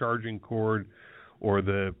it's the charging cord or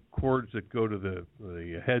the cords that go to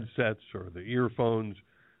the headsets or the earphones,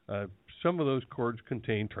 some of those cords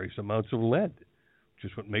contain trace amounts of lead, which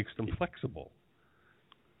is what makes them flexible.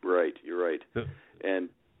 Right, you're right. And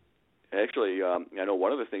Actually, I know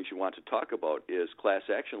one of the things you want to talk about is class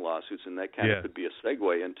action lawsuits, and that kind of could be a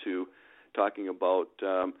segue into talking about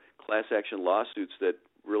class action lawsuits that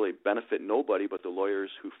really benefit nobody but the lawyers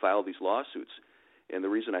who file these lawsuits. And the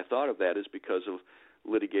reason I thought of that is because of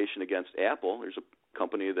litigation against Apple. There's a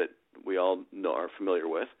company that we all know, are familiar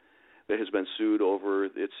with, that has been sued over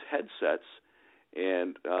its headsets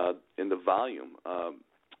and in the volume.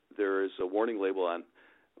 There is a warning label on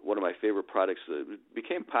one of my favorite products that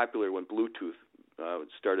became popular when Bluetooth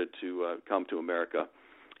started to come to America,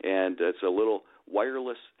 and it's a little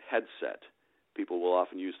wireless headset. People will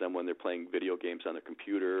often use them when they're playing video games on their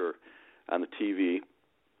computer or on the TV.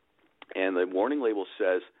 And the warning label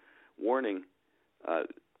says, warning,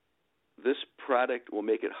 this product will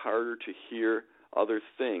make it harder to hear other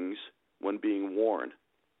things when being worn,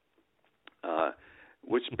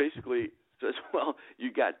 which basically says, well,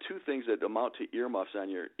 you got two things that amount to earmuffs on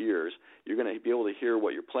your ears. You're going to be able to hear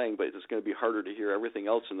what you're playing, but it's going to be harder to hear everything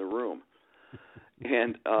else in the room.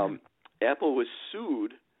 And Apple was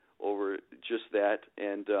sued over just that,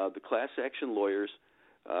 and the class action lawyers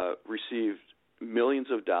received millions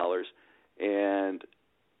of dollars, and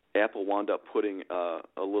Apple wound up putting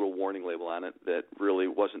a little warning label on it that really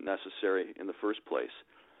wasn't necessary in the first place.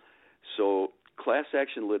 So class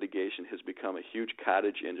action litigation has become a huge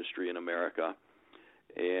cottage industry in America,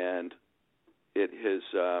 and it has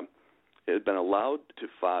been allowed to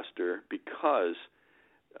foster because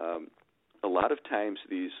a lot of times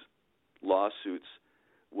these lawsuits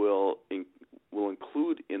will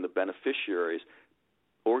include in the beneficiaries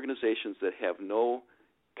organizations that have no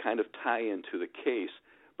kind of tie-in to the case,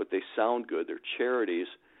 but they sound good. They're charities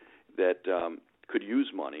that could use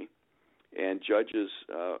money, and judges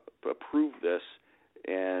approve this,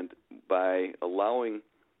 and by allowing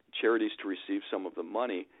charities to receive some of the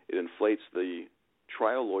money, it inflates the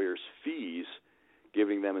trial lawyers' fees,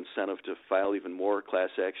 giving them incentive to file even more class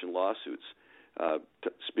action lawsuits.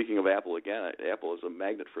 Speaking of Apple again, Apple is a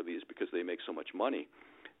magnet for these because they make so much money.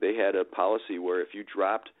 They had a policy where if you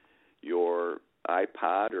dropped your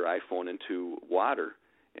iPod or iPhone into water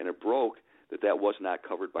and it broke, that was not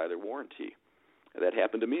covered by their warranty. That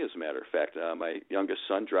happened to me, as a matter of fact. My youngest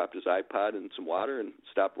son dropped his iPod in some water and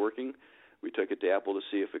stopped working. We took it to Apple to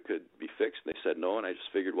see if it could be fixed, and they said no, and I just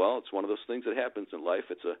figured, well, it's one of those things that happens in life.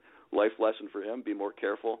 It's a life lesson for him. Be more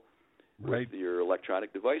careful with your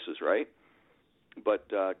electronic devices, right? But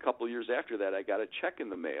a couple of years after that, I got a check in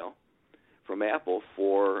the mail from Apple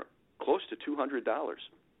for close to $200.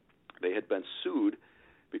 They had been sued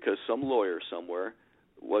because some lawyer somewhere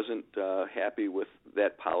wasn't happy with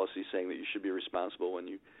that policy, saying that you should be responsible when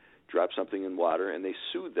you drop something in water, and they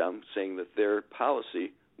sued them saying that their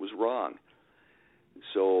policy was wrong.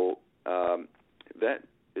 So that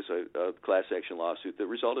is a class action lawsuit that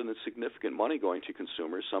resulted in significant money going to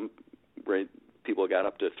consumers. Some people got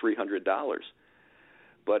up to $300.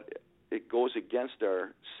 But it goes against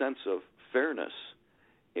our sense of fairness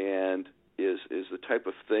and is the type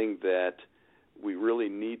of thing that we really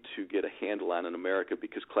need to get a handle on in America,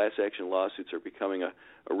 because class action lawsuits are becoming a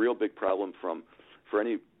real big problem for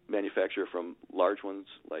any manufacturer, from large ones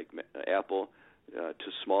like Apple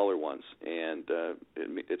to smaller ones. And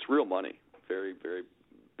it's real money, very, very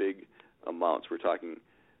big amounts. We're talking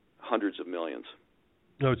hundreds of millions.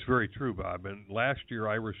 No, it's very true, Bob. And last year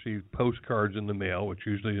I received postcards in the mail, which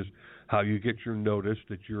usually is how you get your notice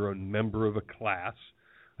that you're a member of a class.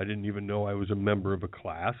 I didn't even know I was a member of a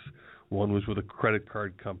class. One was with a credit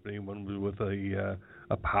card company, one was with a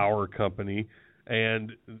power company,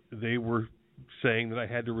 and they were saying that I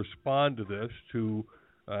had to respond to this to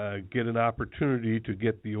get an opportunity to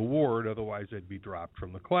get the award, otherwise I'd be dropped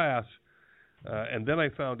from the class. And then I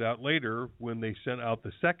found out later, when they sent out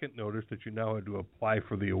the second notice that you now had to apply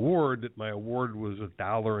for the award, that my award was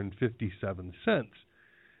 $1.57.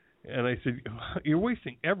 And I said, you're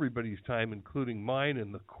wasting everybody's time, including mine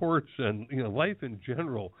and the courts and life in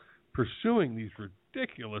general, pursuing these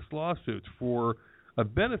ridiculous lawsuits for a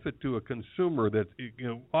benefit to a consumer that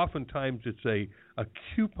oftentimes it's a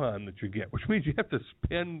coupon that you get, which means you have to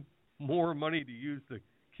spend more money to use the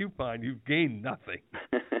coupon. You've gained nothing.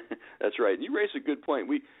 That's right. And you raise a good point.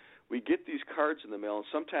 We get these cards in the mail, and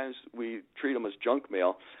sometimes we treat them as junk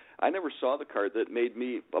mail. I never saw the card that made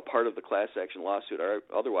me a part of the class action lawsuit.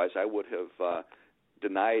 Otherwise, I would have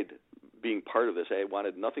denied being part of this. I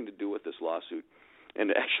wanted nothing to do with this lawsuit.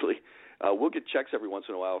 And actually, we'll get checks every once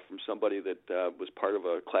in a while from somebody that was part of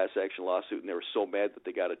a class action lawsuit, and they were so mad that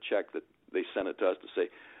they got a check that they sent it to us to say,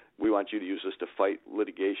 we want you to use this to fight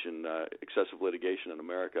litigation, excessive litigation in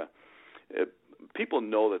America. People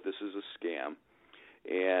know that this is a scam,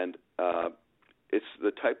 and it's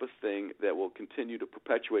the type of thing that will continue to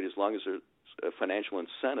perpetuate as long as there's a financial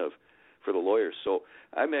incentive for the lawyers. So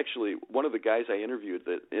I'm actually one of the guys I interviewed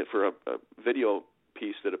that for a video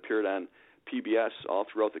piece that appeared on PBS all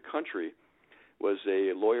throughout the country was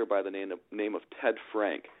a lawyer by the name of Ted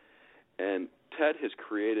Frank. And Ted has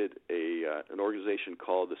created an organization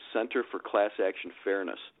called the Center for Class Action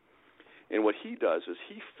Fairness. And what he does is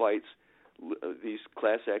he fights these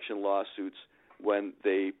class action lawsuits when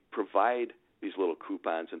they provide these little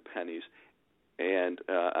coupons and pennies, and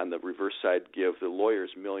on the reverse side give the lawyers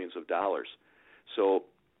millions of dollars. So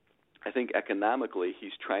I think economically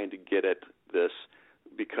he's trying to get at this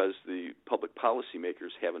because the public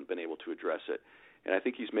policymakers haven't been able to address it. And I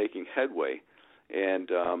think he's making headway. And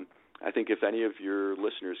I think if any of your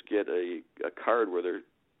listeners get a card where they're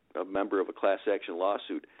a member of a class action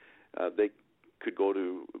lawsuit, they could go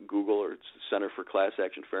to Google or Center for Class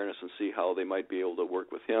Action Fairness and see how they might be able to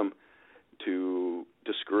work with him to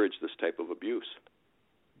discourage this type of abuse.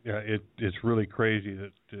 Yeah, it's really crazy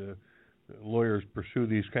that lawyers pursue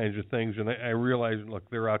these kinds of things, and I realize, look,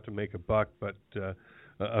 they're out to make a buck, but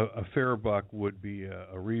a fair buck would be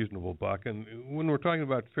a reasonable buck. And when we're talking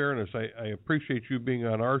about fairness, I appreciate you being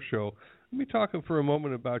on our show. Let me talk for a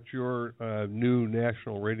moment about your new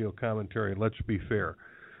national radio commentary, Let's Be Fair.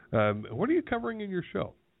 What are you covering in your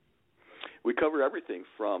show? We cover everything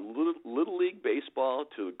from Little League Baseball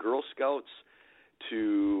to Girl Scouts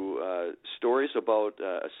to stories about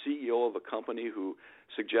a CEO of a company who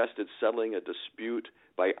suggested settling a dispute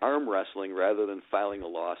by arm wrestling rather than filing a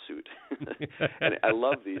lawsuit. And I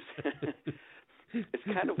love these. It's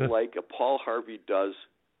kind of like a Paul Harvey does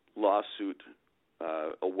lawsuit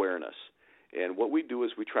awareness. And what we do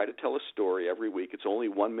is we try to tell a story every week. It's only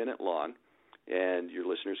 1 minute long. And your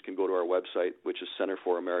listeners can go to our website, which is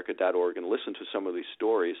centerforamerica.org, and listen to some of these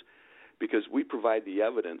stories, because we provide the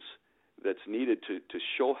evidence that's needed to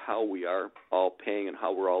show how we are all paying and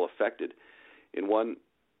how we're all affected. In one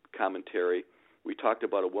commentary, we talked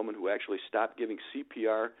about a woman who actually stopped giving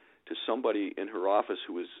CPR to somebody in her office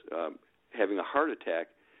who was having a heart attack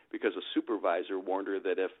because a supervisor warned her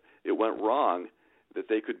that if it went wrong, that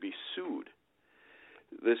they could be sued.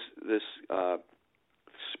 This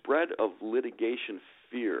spread of litigation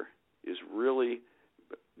fear is really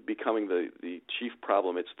becoming the chief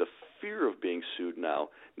problem. It's the fear of being sued now,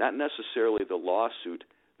 not necessarily the lawsuit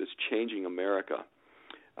that's changing America.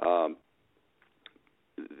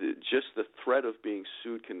 Just the threat of being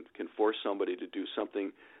sued can force somebody to do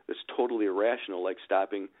something that's totally irrational, like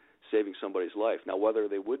saving somebody's life. Now, whether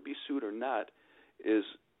they would be sued or not is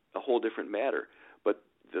a whole different matter, but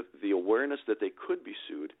the awareness that they could be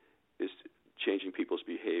sued is changing people's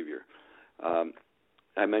behavior.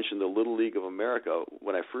 I mentioned the Little League of America.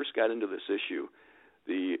 When I first got into this issue,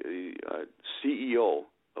 the CEO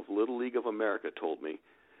of Little League of America told me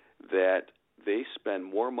that they spend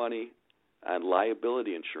more money on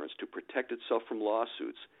liability insurance to protect itself from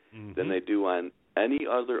lawsuits than they do on any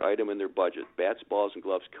other item in their budget, bats, balls, and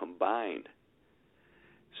gloves combined.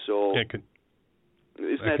 So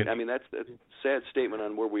that's a sad statement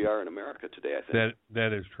on where we are in America today, I think.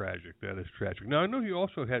 That is tragic. That is tragic. Now, I know you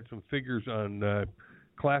also had some figures on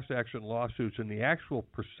class action lawsuits and the actual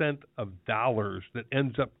percent of dollars that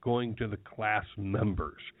ends up going to the class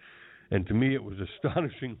members. And to me, it was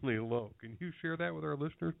astonishingly low. Can you share that with our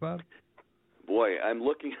listeners, Bob? Boy, I'm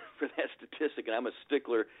looking for that statistic, and I'm a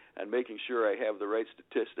stickler on making sure I have the right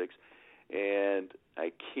statistics. And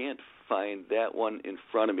I can't find that one in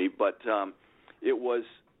front of me, but it was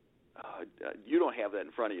you don't have that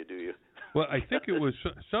in front of you, do you? Well, I think it was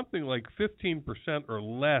something like 15% or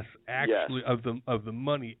less actually of the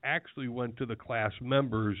money actually went to the class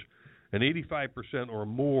members, and 85% or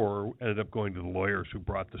more ended up going to the lawyers who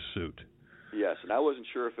brought the suit. Yes, and I wasn't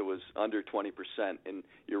sure if it was under 20%, and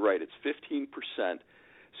you're right, it's 15%.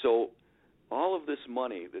 So all of this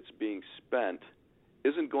money that's being spent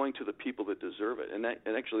isn't going to the people that deserve it. And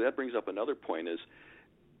actually that brings up another point is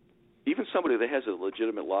even somebody that has a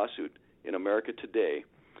legitimate lawsuit in America today,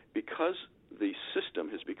 because the system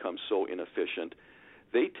has become so inefficient,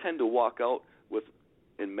 they tend to walk out with,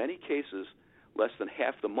 in many cases, less than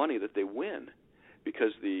half the money that they win,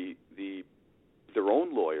 because their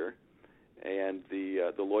own lawyer and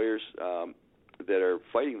the lawyers that are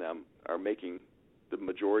fighting them are making the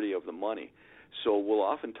majority of the money. So we'll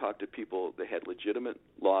often talk to people that had legitimate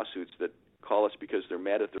lawsuits that call us because they're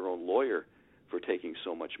mad at their own lawyer for taking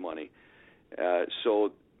so much money.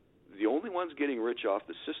 So the only ones getting rich off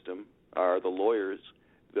the system are the lawyers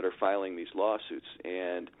that are filing these lawsuits,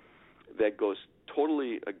 and that goes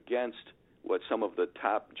totally against what some of the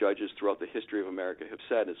top judges throughout the history of America have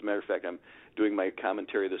said. As a matter of fact, I'm doing my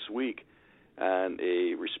commentary this week on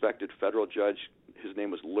a respected federal judge. His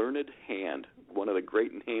name was Learned Hand, one of the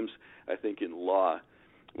great names, I think, in law.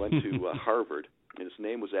 Went to Harvard, and his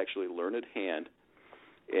name was actually Learned Hand.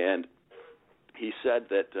 And he said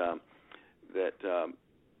that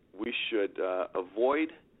we should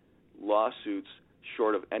avoid lawsuits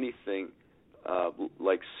short of anything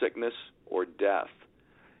like sickness or death.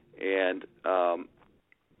 And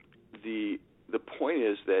the point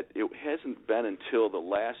is that it hasn't been until the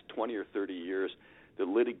last 20 or 30 years that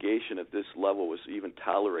litigation at this level was even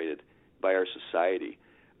tolerated by our society.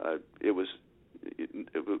 It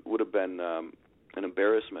would have been an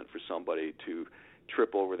embarrassment for somebody to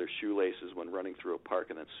trip over their shoelaces when running through a park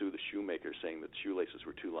and then sue the shoemaker saying that the shoelaces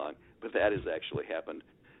were too long. But that has actually happened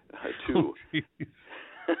too.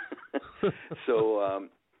 So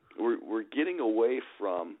we're getting away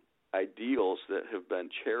from ideals that have been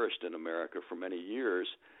cherished in America for many years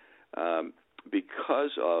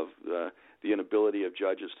because of the inability of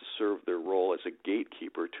judges to serve their role as a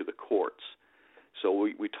gatekeeper to the courts. So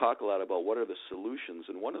we talk a lot about what are the solutions,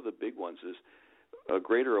 and one of the big ones is a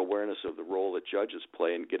greater awareness of the role that judges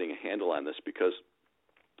play in getting a handle on this, because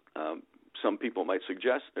some people might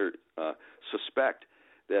suggest or suspect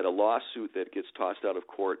that a lawsuit that gets tossed out of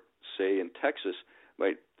court, say in Texas,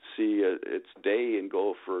 might see its day and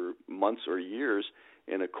go for months or years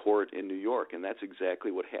in a court in New York, and that's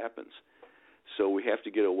exactly what happens. So we have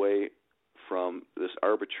to get away from this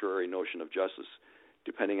arbitrary notion of justice,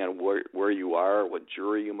 depending on where you are, what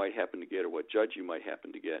jury you might happen to get, or what judge you might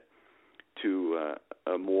happen to get, to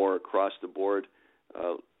a more across-the-board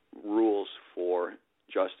rules for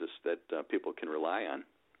justice that people can rely on.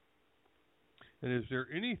 And is there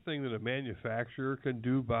anything that a manufacturer can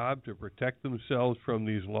do, Bob, to protect themselves from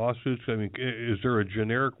these lawsuits? I mean, is there a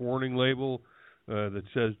generic warning label that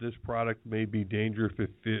says this product may be dangerous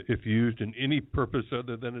if used in any purpose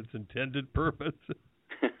other than its intended purpose?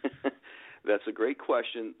 That's a great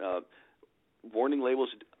question. Warning labels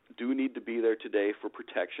do need to be there today for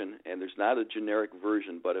protection, and there's not a generic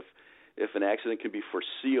version, but if an accident can be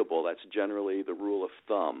foreseeable, that's generally the rule of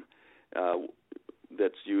thumb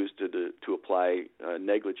that's used to apply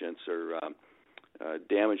negligence or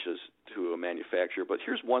damages to a manufacturer. But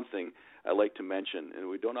here's one thing I like to mention, and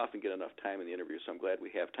we don't often get enough time in the interview, so I'm glad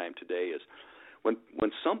we have time today, is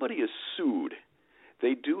when somebody is sued,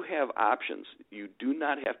 they do have options. You do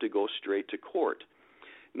not have to go straight to court.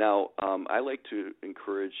 Now, I like to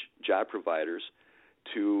encourage job providers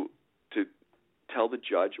to tell the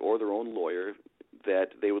judge or their own lawyer that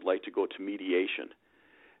they would like to go to mediation.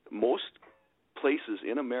 Most places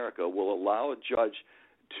in America will allow a judge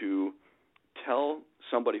to tell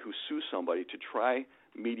somebody who sues somebody to try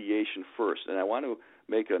mediation first. And I want to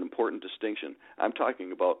make an important distinction. I'm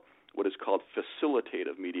talking about what is called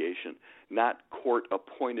facilitative mediation, not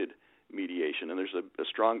court-appointed mediation. And there's a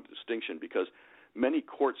strong distinction because many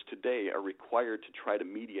courts today are required to try to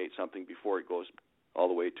mediate something before it goes all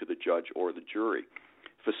the way to the judge or the jury.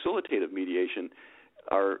 Facilitative mediation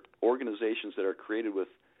are organizations that are created with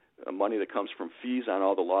money that comes from fees on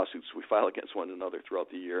all the lawsuits we file against one another throughout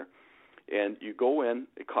the year. And you go in,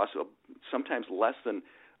 it costs sometimes less than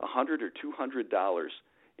 $100 or $200,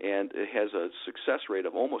 and it has a success rate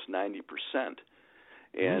of almost 90%.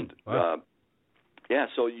 And wow.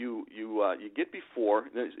 So you get before,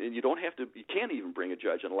 and you don't have to. You can't even bring a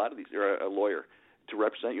judge on a lot of these, or a lawyer to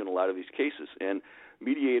represent you in a lot of these cases. And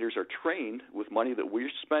mediators are trained with money that we're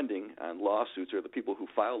spending on lawsuits, or the people who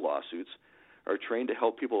file lawsuits are trained to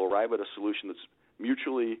help people arrive at a solution that's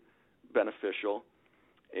mutually beneficial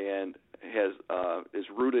and is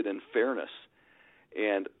rooted in fairness.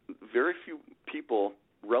 And very few people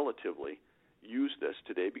relatively use this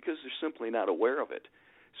today because they're simply not aware of it.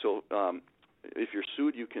 So if you're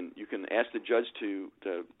sued, you can ask the judge to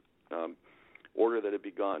order that it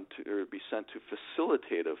be sent to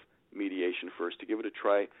facilitative mediation first, to give it a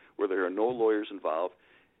try where there are no lawyers involved.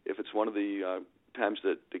 If it's one of the times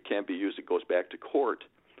that it can't be used, it goes back to court.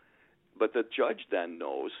 But the judge then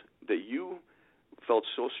knows that you felt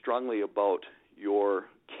so strongly about your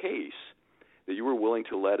case that you were willing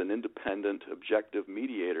to let an independent, objective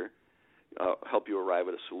mediator help you arrive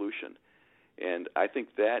at a solution. And I think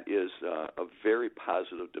that is a very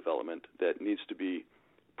positive development that needs to be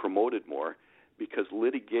promoted more, because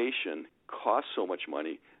litigation costs so much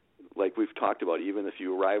money, like we've talked about. Even if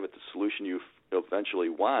you arrive at the solution you eventually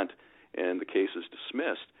want and the case is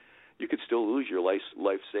dismissed, you could still lose your life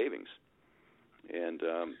savings. And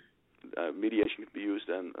mediation can be used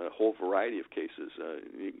in a whole variety of cases,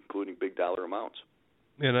 including big dollar amounts.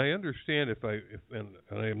 And I understand and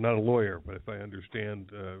I am not a lawyer, but if I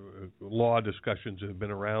understand, law discussions have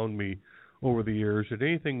been around me over the years that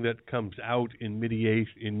anything that comes out in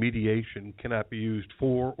mediation cannot be used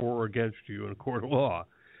for or against you in a court of law.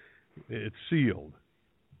 It's sealed.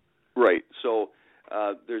 Right. So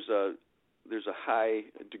there's a high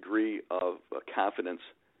degree of confidence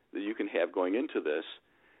that you can have going into this,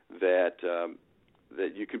 that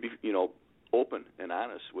you can be, open and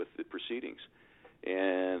honest with the proceedings.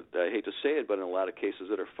 And I hate to say it, but in a lot of cases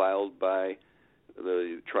that are filed by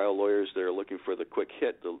the trial lawyers that are looking for the quick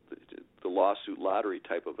hit, the lawsuit lottery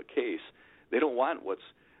type of a case, they don't want what's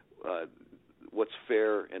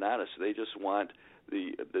fair and honest. They just want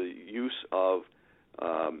the use of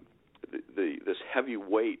this heavy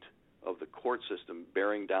weight of the court system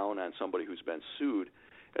bearing down on somebody who's been sued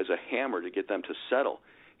as a hammer to get them to settle.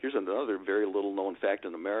 Here's another very little known fact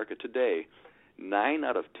in America today. 9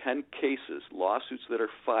 out of 10 cases, lawsuits that are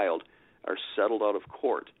filed, are settled out of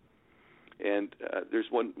court. And there's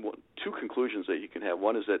two conclusions that you can have.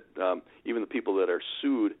 One is that even the people that are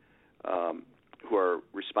sued who are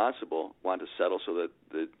responsible want to settle so that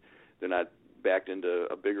they're not backed into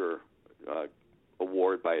a bigger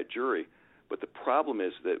award by a jury. But the problem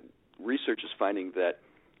is that research is finding that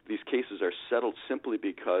these cases are settled simply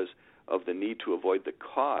because of the need to avoid the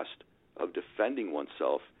cost of defending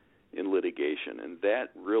oneself in litigation. And that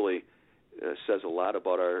really says a lot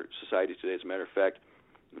about our society today. As a matter of fact,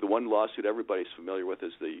 the one lawsuit everybody's familiar with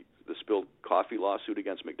is the spilled coffee lawsuit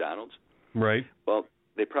against McDonald's. Right. Well,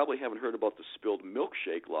 they probably haven't heard about the spilled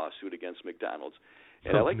milkshake lawsuit against McDonald's.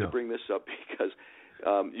 And I like to bring this up because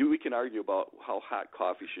we can argue about how hot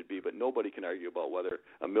coffee should be, but nobody can argue about whether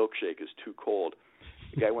a milkshake is too cold.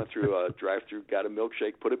 The guy went through a drive-thru, got a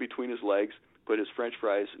milkshake, put it between his legs, put his French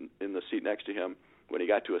fries in the seat next to him. When he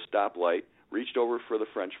got to a stoplight, reached over for the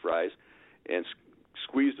French fries and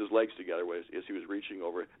squeezed his legs together as he was reaching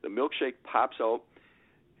over. The milkshake pops out,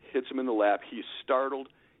 hits him in the lap. He's startled.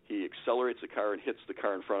 He accelerates the car and hits the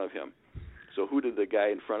car in front of him. So who did the guy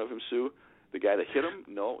in front of him sue? The guy that hit him?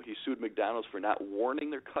 No, he sued McDonald's for not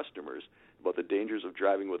warning their customers about the dangers of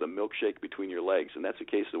driving with a milkshake between your legs. And that's a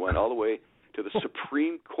case that went all the way to the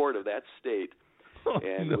Supreme Court of that state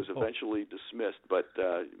and was eventually dismissed. But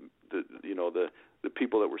the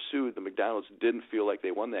people that were sued, the McDonald's, didn't feel like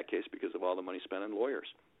they won that case because of all the money spent on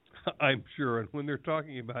lawyers. I'm sure. And when they're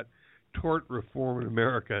talking about tort reform in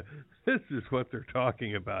America, this is what they're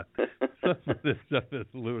talking about. Some of this stuff is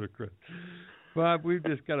ludicrous. Bob, we've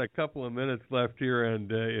just got a couple of minutes left here,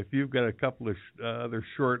 and if you've got a couple of other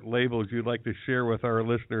short labels you'd like to share with our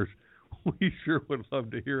listeners, we sure would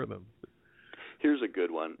love to hear them. Here's a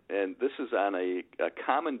good one, and this is on a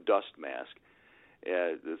common dust mask.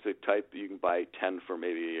 It's a type you can buy 10 for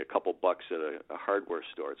maybe a couple bucks at a hardware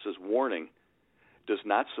store. It says, warning, does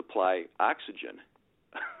not supply oxygen.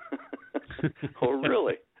 Oh,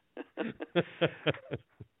 really?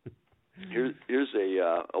 Here's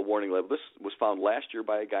a warning label. This was found last year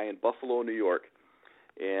by a guy in Buffalo, New York,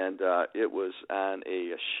 and it was on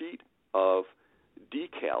a sheet of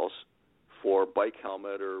decals for bike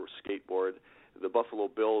helmet or skateboard. The Buffalo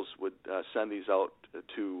Bills would send these out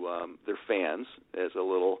to their fans as a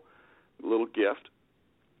little gift.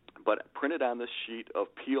 But printed on this sheet of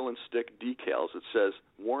peel and stick decals, it says,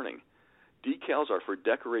 warning, decals are for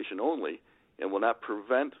decoration only and will not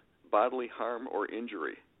prevent bodily harm or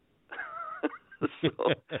injury. So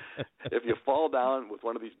if you fall down with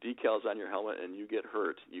one of these decals on your helmet and you get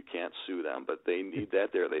hurt, you can't sue them, but they need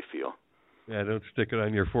that there, they feel. Yeah, don't stick it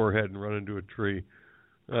on your forehead and run into a tree.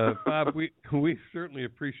 Bob, we certainly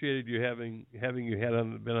appreciated you having you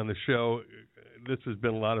been on the show. This has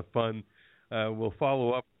been a lot of fun. We'll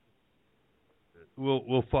follow up.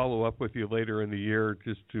 We'll follow up with you later in the year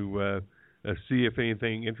just to see if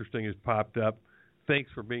anything interesting has popped up. Thanks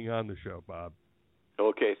for being on the show, Bob.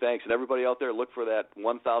 Okay, thanks. And everybody out there, look for that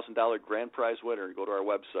 $1,000 grand prize winner and go to our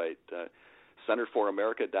website,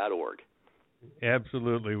 centerforamerica.org.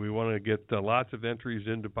 Absolutely. We want to get lots of entries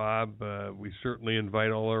into Bob. We certainly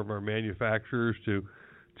invite all of our manufacturers to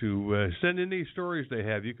send in any stories they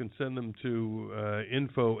have. You can send them to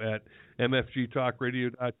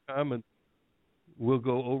info@mfgtalkradio.com, and we'll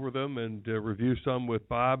go over them and review some with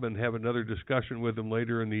Bob and have another discussion with him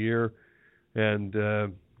later in the year. And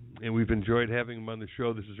we've enjoyed having him on the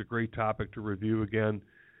show. This is a great topic to review again,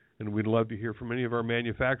 and we'd love to hear from any of our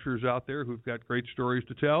manufacturers out there who've got great stories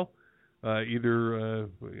to tell. Either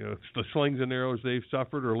the slings and arrows they've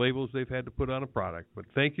suffered or labels they've had to put on a product. But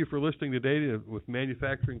thank you for listening today with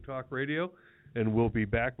Manufacturing Talk Radio, and we'll be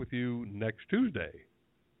back with you next Tuesday.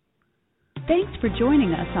 Thanks for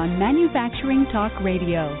joining us on Manufacturing Talk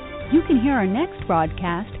Radio. You can hear our next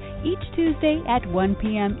broadcast each Tuesday at 1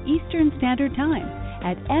 p.m. Eastern Standard Time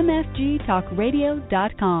at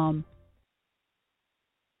mfgtalkradio.com.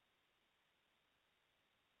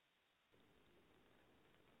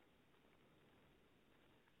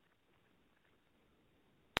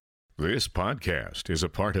 This podcast is a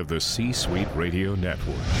part of the C-Suite Radio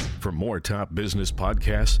Network. For more top business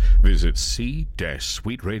podcasts, visit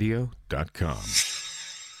c-suiteradio.com.